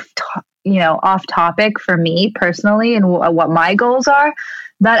off topic for me personally and what my goals are,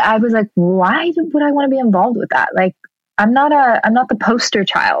 that I was like, why would I want to be involved with that? Like, I'm not the poster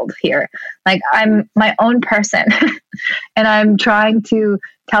child here. Like, I'm my own person and I'm trying to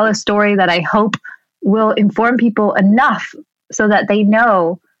tell a story that I hope will inform people enough so that they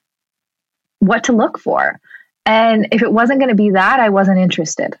know what to look for. And if it wasn't going to be that, I wasn't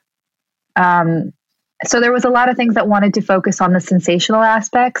interested. So there was a lot of things that wanted to focus on the sensational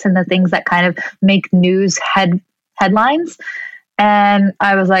aspects and the things that kind of make news headlines. And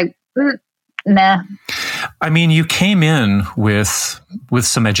I was like, nah. I mean, you came in with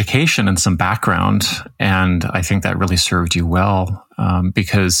some education and some background, and I think that really served you well,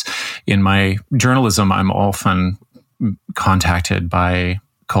 because in my journalism, I'm often contacted by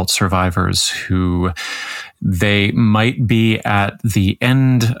cult survivors who they might be at the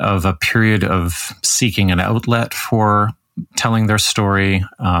end of a period of seeking an outlet for telling their story.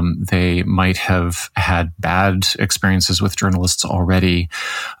 They might have had bad experiences with journalists already.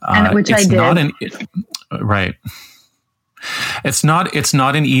 And which I did. Right. It's not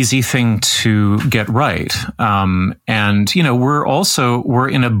an easy thing to get right. And, you know, we're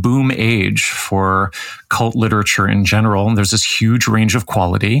in a boom age for cult literature in general. And there's this huge range of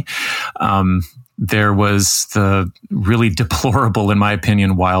quality. There was the really deplorable, in my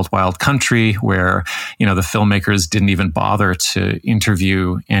opinion, Wild Wild Country, where, you know, the filmmakers didn't even bother to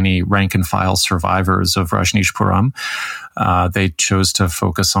interview any rank and file survivors of Rajneeshpuram. They chose to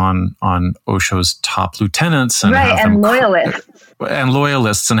focus on Osho's top lieutenants and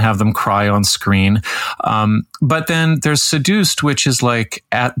loyalists and have them cry on screen. But then there's Seduced, which is like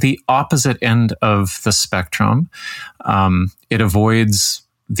at the opposite end of the spectrum. It avoids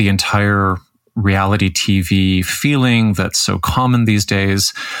the entire reality TV feeling that's so common these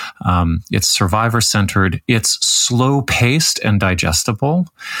days. It's survivor-centered. It's slow-paced and digestible.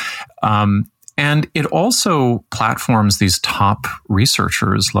 And it also platforms these top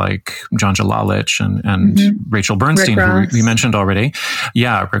researchers like John Jalalich and Rachel Bernstein, who we mentioned already.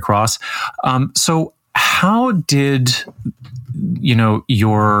 Yeah, Rick Ross. So how did, you know,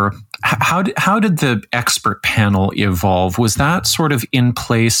 how did the expert panel evolve? Was that sort of in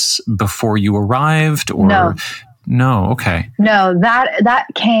place before you arrived, or no? Okay, no. That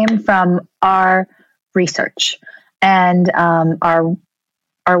came from our research and our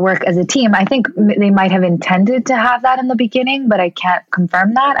work as a team. I think they might have intended to have that in the beginning, but I can't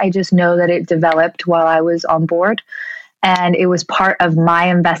confirm that. I just know that it developed while I was on board, and it was part of my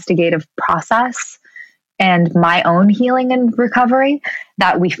investigative process and my own healing and recovery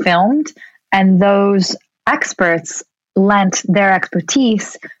that we filmed. And those experts lent their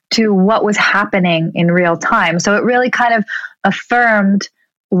expertise to what was happening in real time. So it really kind of affirmed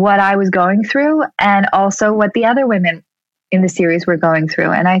what I was going through and also what the other women in the series were going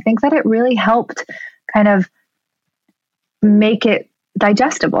through. And I think that it really helped kind of make it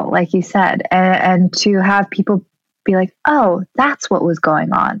digestible, like you said, and to have people be like, oh, that's what was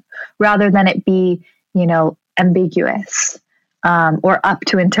going on, rather than it be, you know, ambiguous or up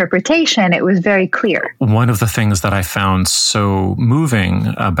to interpretation. It was very clear. One of the things that I found so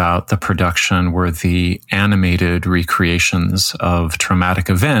moving about the production were the animated recreations of traumatic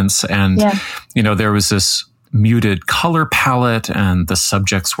events. And, you know, there was this muted color palette, and the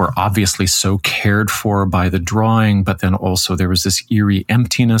subjects were obviously so cared for by the drawing, but then also there was this eerie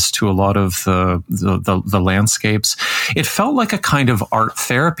emptiness to a lot of the landscapes. It felt like a kind of art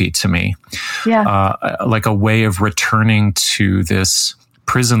therapy to me, like a way of returning to this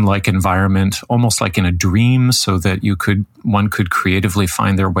prison-like environment, almost like in a dream, so that one could creatively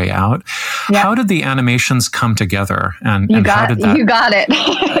find their way out. Yeah. How did the animations come together? You got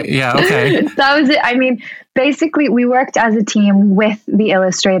it. Yeah, okay. That was it. I mean, basically, we worked as a team with the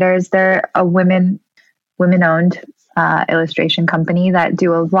illustrators. They're a women-owned illustration company that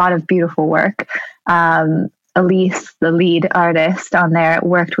do a lot of beautiful work. Elise, the lead artist on there,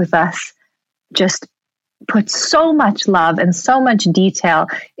 worked with us, just put so much love and so much detail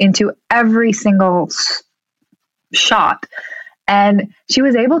into every single shot. And she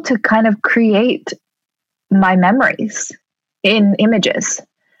was able to kind of create my memories in images.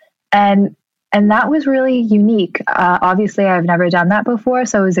 And that was really unique. Obviously, I've never done that before.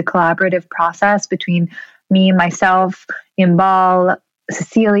 So it was a collaborative process between me, myself, Imbal,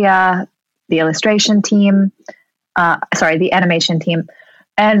 Cecilia, the illustration team, the animation team.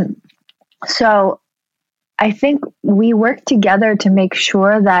 And so I think we worked together to make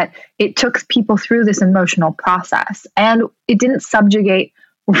sure that it took people through this emotional process and it didn't subjugate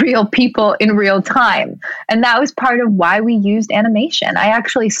real people in real time. And that was part of why we used animation. I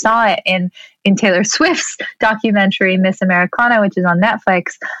actually saw it in Taylor Swift's documentary, Miss Americana, which is on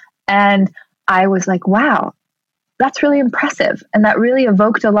Netflix. And I was like, wow, that's really impressive. And that really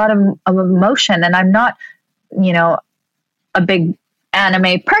evoked a lot of emotion. And I'm not, you know, a big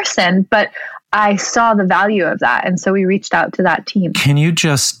anime person, but I saw the value of that. And so we reached out to that team. Can you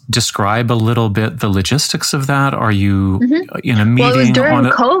just describe a little bit the logistics of that? Are you in a meeting? Well, it was during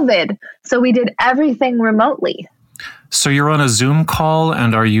COVID. So we did everything remotely. So you're on a Zoom call,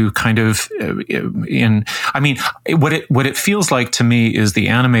 and are you kind of in? I mean, what it feels like to me is the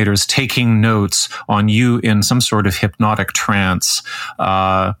animators taking notes on you in some sort of hypnotic trance,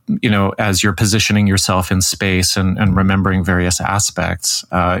 as you're positioning yourself in space and remembering various aspects.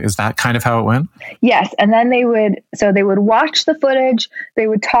 Is that kind of how it went? Yes, and then they would watch the footage. They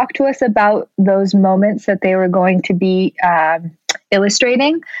would talk to us about those moments that they were going to be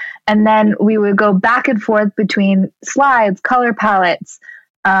illustrating. And then we would go back and forth between slides, color palettes,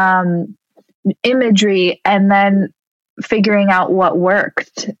 imagery, and then figuring out what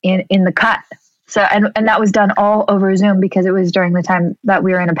worked in the cut. So, and that was done all over Zoom because it was during the time that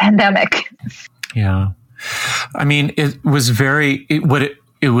we were in a pandemic. Yeah. I mean, it was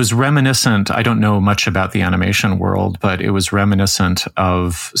it was reminiscent. I don't know much about the animation world, but it was reminiscent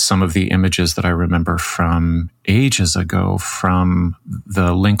of some of the images that I remember from ages ago from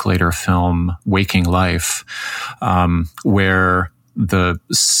the Linklater film Waking Life, where the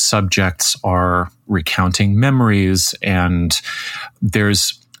subjects are recounting memories, and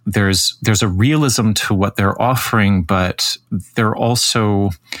there's a realism to what they're offering, but they're also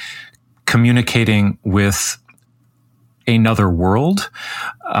communicating with another world,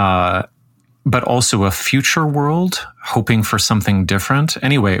 but also a future world, hoping for something different.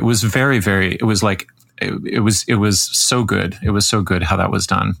 Anyway, it was very, very, it was so good. It was so good how that was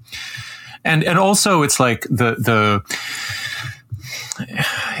done. And also it's like the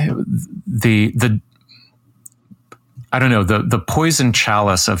I don't know, the poison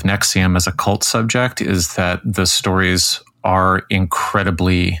chalice of NXIVM as a cult subject is that the stories are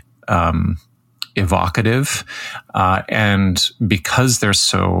incredibly, evocative, and because they're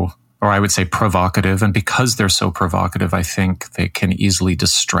so, or I would say provocative, and because they're so provocative, I think they can easily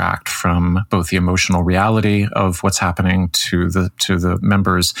distract from both the emotional reality of what's happening to the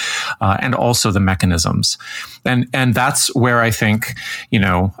members, and also the mechanisms, and that's where I think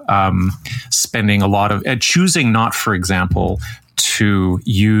spending a lot of choosing not, for example, to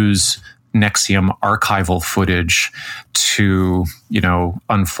use NXIVM archival footage to,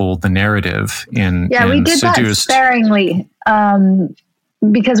 unfold the narrative in we did Seduced. That sparingly,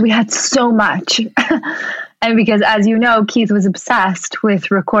 because we had so much. And because, as you know, Keith was obsessed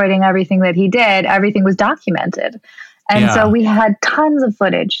with recording everything that he did. Everything was documented. And so we had tons of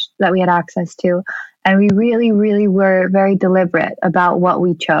footage that we had access to. And we really, really were very deliberate about what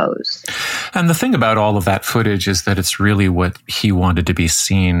we chose. And the thing about all of that footage is that it's really what he wanted to be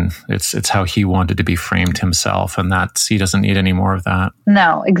seen. It's how he wanted to be framed himself, and he doesn't need any more of that.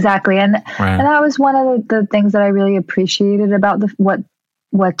 No, exactly. And right. And that was one of the things that I really appreciated about what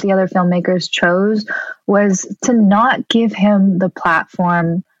the other filmmakers chose, was to not give him the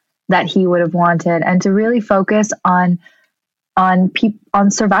platform that he would have wanted, and to really focus on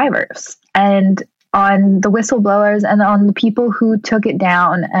survivors and on the whistleblowers and on the people who took it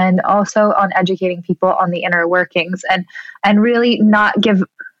down, and also on educating people on the inner workings, and really not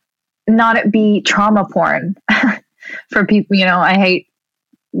it be trauma porn for people. I hate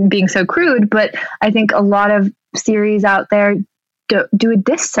being so crude, but I think a lot of series out there do a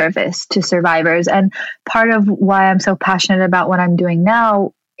disservice to survivors. And part of why I'm so passionate about what I'm doing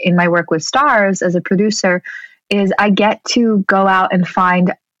now in my work with Stars as a producer is I get to go out and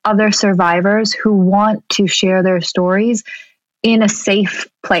find other survivors who want to share their stories in a safe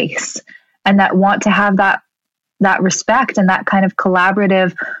place, and that want to have that respect and that kind of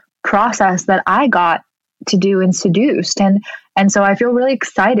collaborative process that I got to do in Seduced. And so I feel really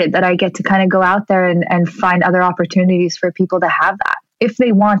excited that I get to kind of go out there and find other opportunities for people to have that if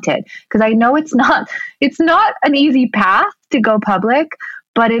they want it. Because I know it's not an easy path to go public,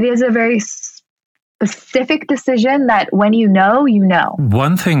 but it is a very specific decision that when you know.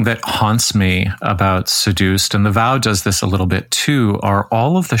 One thing that haunts me about Seduced, and The Vow does this a little bit too, are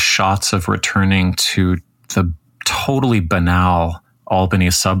all of the shots of returning to the totally banal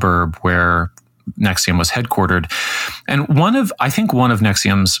Albany suburb where NXIVM was headquartered. And I think one of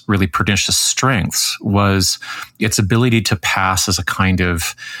NXIVM's really pernicious strengths was its ability to pass as a kind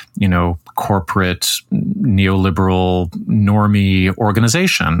of, corporate, neoliberal, normie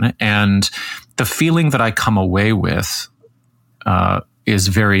organization. And the feeling that I come away with is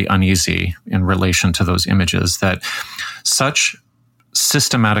very uneasy in relation to those images, that such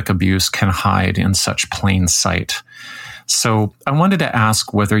systematic abuse can hide in such plain sight. So I wanted to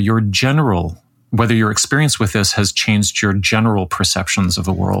ask whether your experience with this has changed your general perceptions of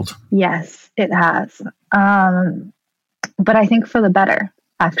the world. Yes, it has. But I think for the better,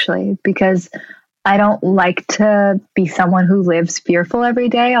 actually, because I don't like to be someone who lives fearful every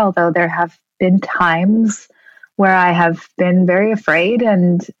day, although there have been times where I have been very afraid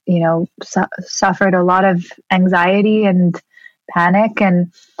and, suffered a lot of anxiety and panic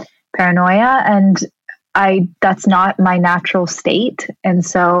and paranoia. And that's not my natural state. And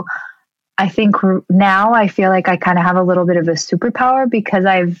so I think now I feel like I kind of have a little bit of a superpower because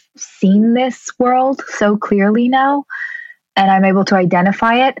I've seen this world so clearly now and I'm able to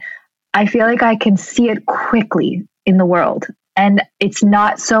identify it. I feel like I can see it quickly in the world. And it's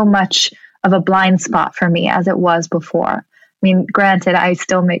not so much of a blind spot for me as it was before. I mean, granted, I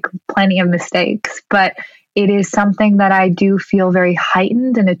still make plenty of mistakes, but it is something that I do feel very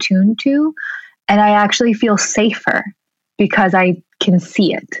heightened and attuned to. And I actually feel safer because I can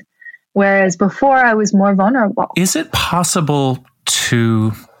see it. Whereas before I was more vulnerable. Is it possible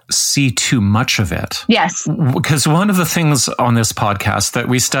to see too much of it? Yes. Because one of the things on this podcast that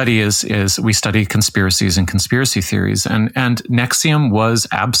we study is we study conspiracies and conspiracy theories. And NXIVM was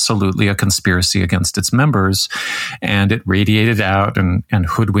absolutely a conspiracy against its members. And it radiated out and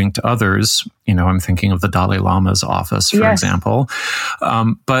hoodwinked others. I'm thinking of the Dalai Lama's office, for example.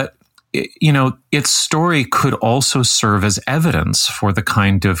 But its story could also serve as evidence for the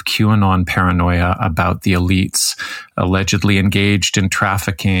kind of QAnon paranoia about the elites allegedly engaged in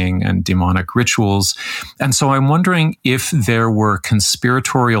trafficking and demonic rituals. And so I'm wondering if there were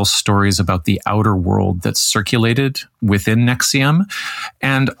conspiratorial stories about the outer world that circulated within NXIVM.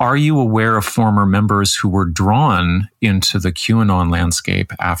 And are you aware of former members who were drawn into the QAnon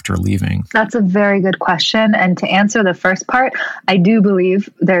landscape after leaving? That's a very good question. And to answer the first part, I do believe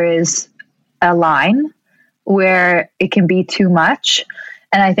there is a line where it can be too much.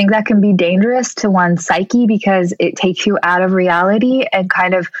 And I think that can be dangerous to one's psyche because it takes you out of reality and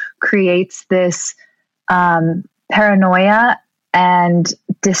kind of creates this paranoia and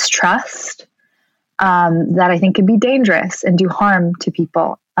distrust that I think can be dangerous and do harm to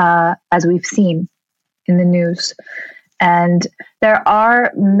people, as we've seen in the news. And there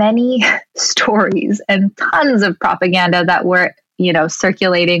are many stories and tons of propaganda that were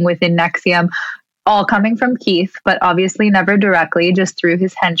circulating within NXIVM, all coming from Keith, but obviously never directly, just through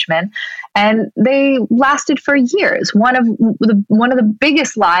his henchmen. And they lasted for years. One of the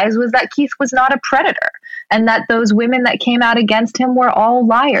biggest lies was that Keith was not a predator and that those women that came out against him were all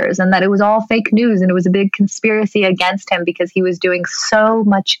liars and that it was all fake news and it was a big conspiracy against him because he was doing so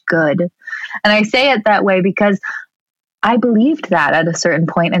much good. And I say it that way because I believed that at a certain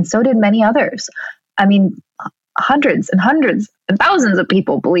point, and so did many others. I mean, hundreds and thousands of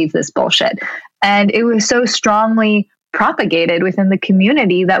people believe this bullshit. And it was so strongly propagated within the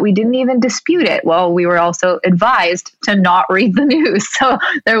community that we didn't even dispute it. Well, we were also advised to not read the news. So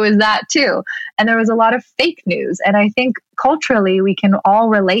there was that too. And there was a lot of fake news. And I think culturally, we can all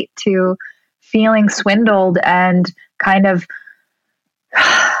relate to feeling swindled and kind of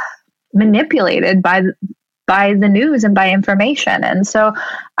manipulated by the news and by information. And so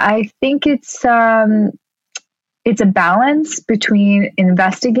I think it's a balance between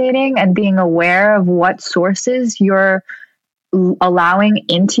investigating and being aware of what sources you're allowing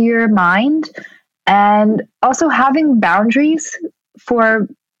into your mind, and also having boundaries for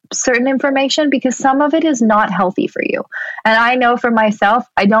certain information because some of it is not healthy for you. And I know for myself,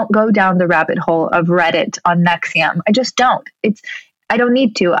 I don't go down the rabbit hole of Reddit on NXIVM. I just don't. I don't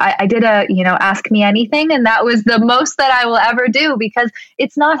need to. I did a, ask me anything. And that was the most that I will ever do because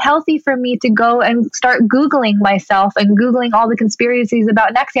it's not healthy for me to go and start Googling myself and Googling all the conspiracies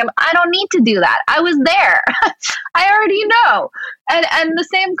about NXIVM. I don't need to do that. I was there. I already know. And the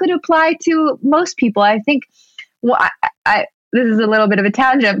same could apply to most people. I think, this is a little bit of a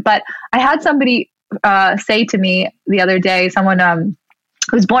tangent, but I had somebody say to me the other day, someone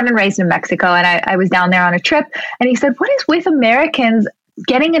who was born and raised in Mexico, and I was down there on a trip, and he said, what is with Americans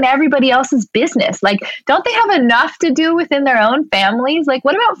getting in everybody else's business? Like, don't they have enough to do within their own families? Like,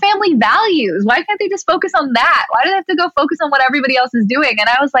 what about family values? Why can't they just focus on that? Why do they have to go focus on what everybody else is doing? And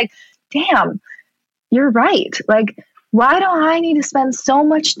I was like, damn, you're right. Like, why do I need to spend so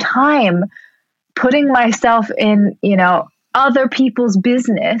much time putting myself in, other people's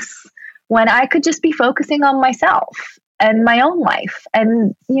business when I could just be focusing on myself and my own life?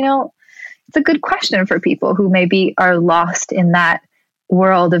 And, it's a good question for people who maybe are lost in that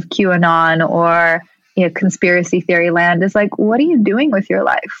world of QAnon or conspiracy theory land. Is like, what are you doing with your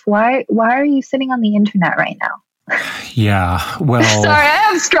life? Why are you sitting on the internet right now? Yeah, well, sorry, I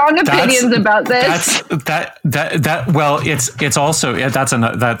have strong opinions about this. It's also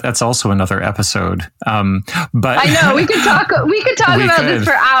that's also another episode. But I know we could talk about this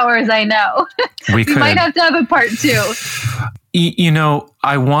for hours. I know we might have to have a part 2.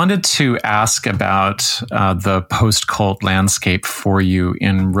 I wanted to ask about the post-cult landscape for you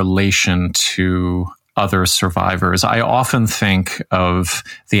in relation to other survivors. I often think of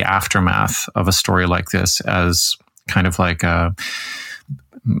the aftermath of a story like this as kind of like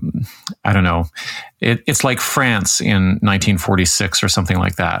I don't know. It's like France in 1946 or something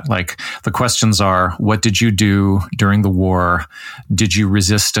like that. Like the questions are, what did you do during the war? Did you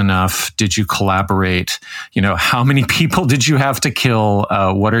resist enough? Did you collaborate? You know, how many people did you have to kill?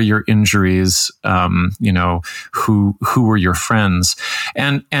 What are your injuries? You know, who were your friends?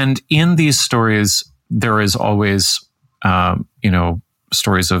 And in these stories, there is always, you know,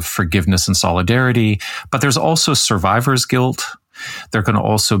 stories of forgiveness and solidarity, but there's also survivor's guilt. There can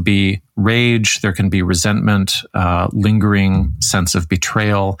also be rage. There can be resentment, lingering sense of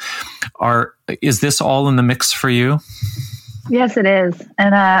betrayal. Is this all in the mix for you? Yes, it is.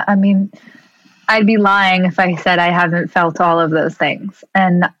 And I mean, I'd be lying if I said I haven't felt all of those things.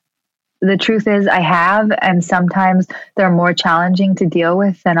 And the truth is I have, and sometimes they're more challenging to deal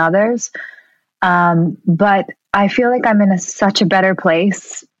with than others. But I feel like I'm in such a better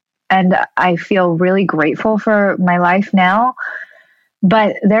place, and I feel really grateful for my life now.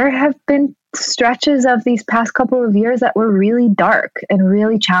 But there have been stretches of these past couple of years that were really dark and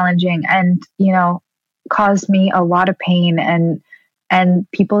really challenging, and, you know, caused me a lot of pain and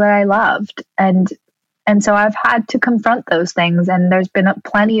people that I loved. And so I've had to confront those things, and there's been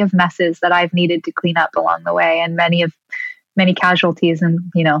plenty of messes that I've needed to clean up along the way, and many casualties and,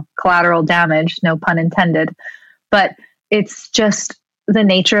 you know, collateral damage, no pun intended. But it's just the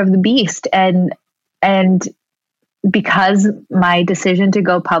nature of the beast. And because my decision to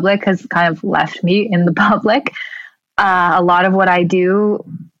go public has kind of left me in the public, a lot of what I do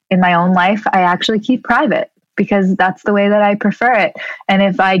in my own life, I actually keep private because that's the way that I prefer it. And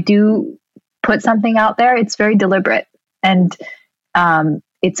if I do put something out there, it's very deliberate, and I've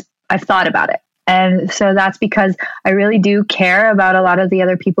thought about it. And so that's because I really do care about a lot of the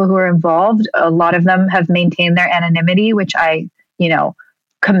other people who are involved. A lot of them have maintained their anonymity, which I, you know,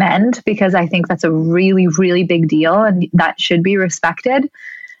 commend, because I think that's a really, really big deal, and that should be respected.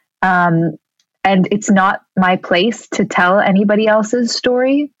 And it's not my place to tell anybody else's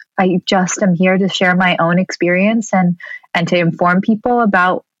story. I just am here to share my own experience and to inform people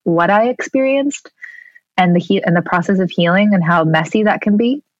about what I experienced and the process of healing and how messy that can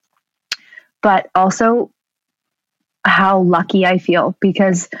be. But also how lucky I feel,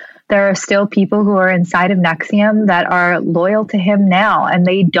 because there are still people who are inside of NXIVM that are loyal to him now, and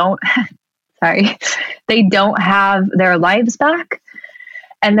they don't, they don't have their lives back.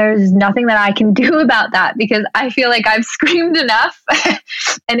 And there's nothing that I can do about that, because I feel like I've screamed enough.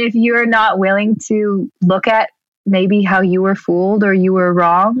 And if you're not willing to look at maybe how you were fooled or you were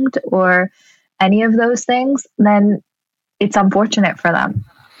wronged or any of those things, then it's unfortunate for them.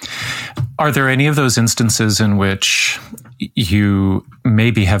 Are there any of those instances in which you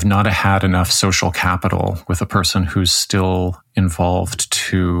maybe have not had enough social capital with a person who's still involved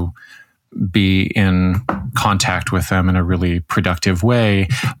to be in contact with them in a really productive way,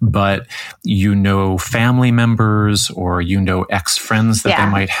 but you know family members or you know ex-friends that they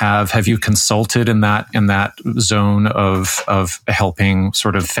might have? Have you consulted in that zone of helping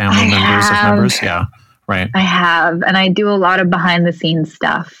sort of family members of members? Yeah, right. I have, and I do a lot of behind the scenes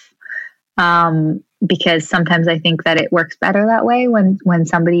stuff. Because sometimes I think that it works better that way when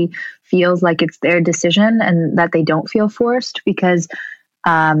somebody feels like it's their decision and that they don't feel forced, because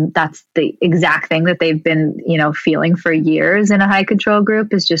that's the exact thing that they've been, you know, feeling for years in a high control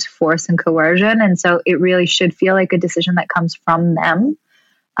group, is just force and coercion. And so it really should feel like a decision that comes from them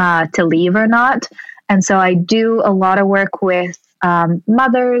to leave or not. And so I do a lot of work with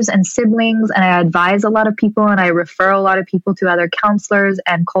mothers and siblings, and I advise a lot of people, and I refer a lot of people to other counselors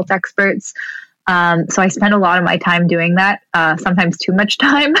and cult experts. So I spend a lot of my time doing that, sometimes too much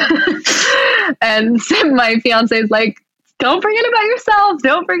time. And my fiance is like, don't forget about yourself.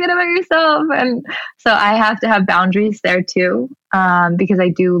 Don't forget about yourself. And so I have to have boundaries there too, because I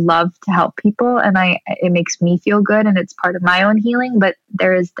do love to help people, and it makes me feel good, and it's part of my own healing. But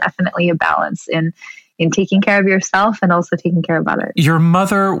there is definitely a balance in taking care of yourself and also taking care of others. Your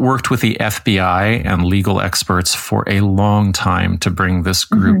mother worked with the FBI and legal experts for a long time to bring this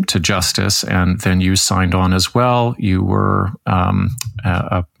group to justice, and then you signed on as well. You were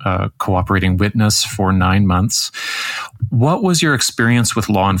a cooperating witness for 9 months. What was your experience with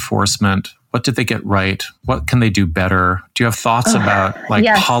law enforcement? What did they get right? What can they do better? Do you have thoughts about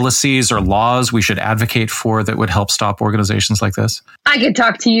policies or laws we should advocate for that would help stop organizations like this? I could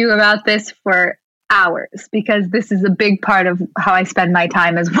talk to you about this for hours, because this is a big part of how I spend my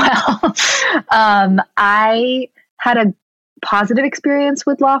time as well. I had a positive experience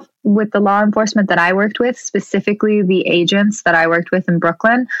with the law enforcement that I worked with, specifically the agents that I worked with in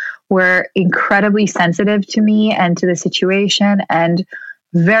Brooklyn, were incredibly sensitive to me and to the situation and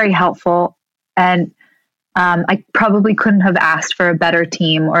very helpful. And I probably couldn't have asked for a better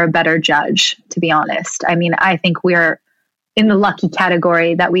team or a better judge, to be honest. I mean, I think we're in the lucky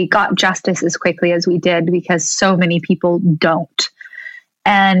category that we got justice as quickly as we did, because so many people don't.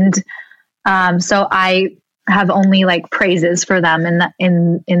 And so I have only like praises for them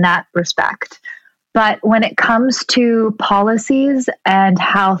in that respect. But when it comes to policies and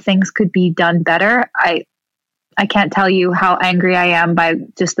how things could be done better, I can't tell you how angry I am by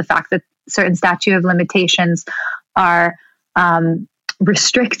just the fact that certain statute of limitations are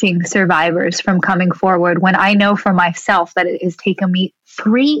restricting survivors from coming forward, when I know for myself that it has taken me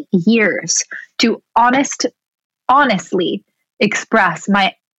 3 years to honestly express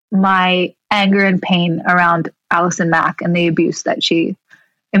my anger and pain around Allison Mack and the abuse that she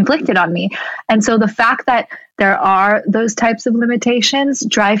inflicted on me. And so the fact that there are those types of limitations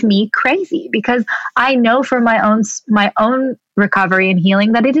drive me crazy, because I know for my own recovery and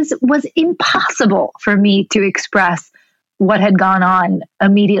healing that was impossible for me to express what had gone on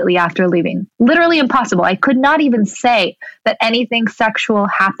immediately after leaving. Literally impossible. I could not even say that anything sexual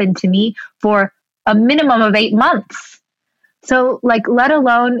happened to me for a minimum of 8 months. So like, let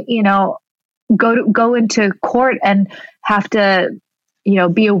alone, go into court and have to,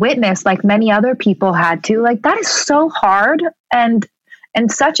 be a witness like many other people had to. Like, that is so hard and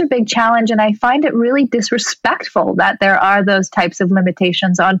such a big challenge. And I find it really disrespectful that there are those types of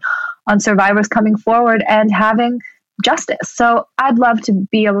limitations on survivors coming forward and having justice. So I'd love to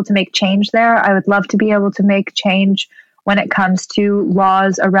be able to make change there. I would love to be able to make change when it comes to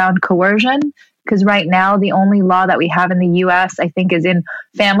laws around coercion, because right now the only law that we have in the US, I think, is in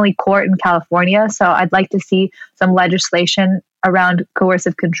family court in California. So I'd like to see some legislation around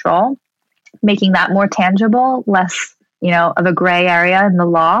coercive control, making that more tangible, less, of a gray area in the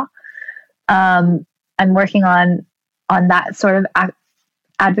law. I'm working on that sort of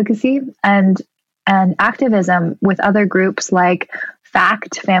advocacy and activism with other groups like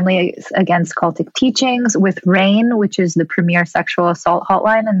FACT, Families Against Cultic Teachings, with RAIN, which is the premier sexual assault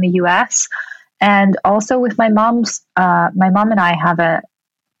hotline in the US. And also with my mom and I have a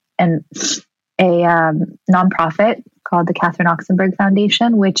nonprofit called the Catherine Oxenberg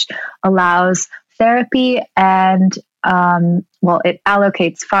Foundation, which allows therapy and, it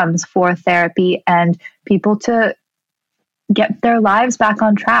allocates funds for therapy and people to get their lives back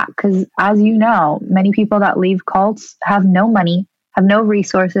on track. Because as you know, many people that leave cults have no money, have no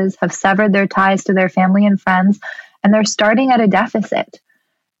resources, have severed their ties to their family and friends, and they're starting at a deficit.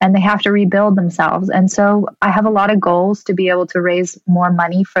 And they have to rebuild themselves. And so I have a lot of goals to be able to raise more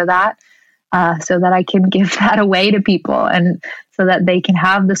money for that, so that I can give that away to people and so that they can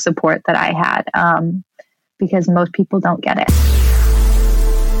have the support that I had, because most people don't get it.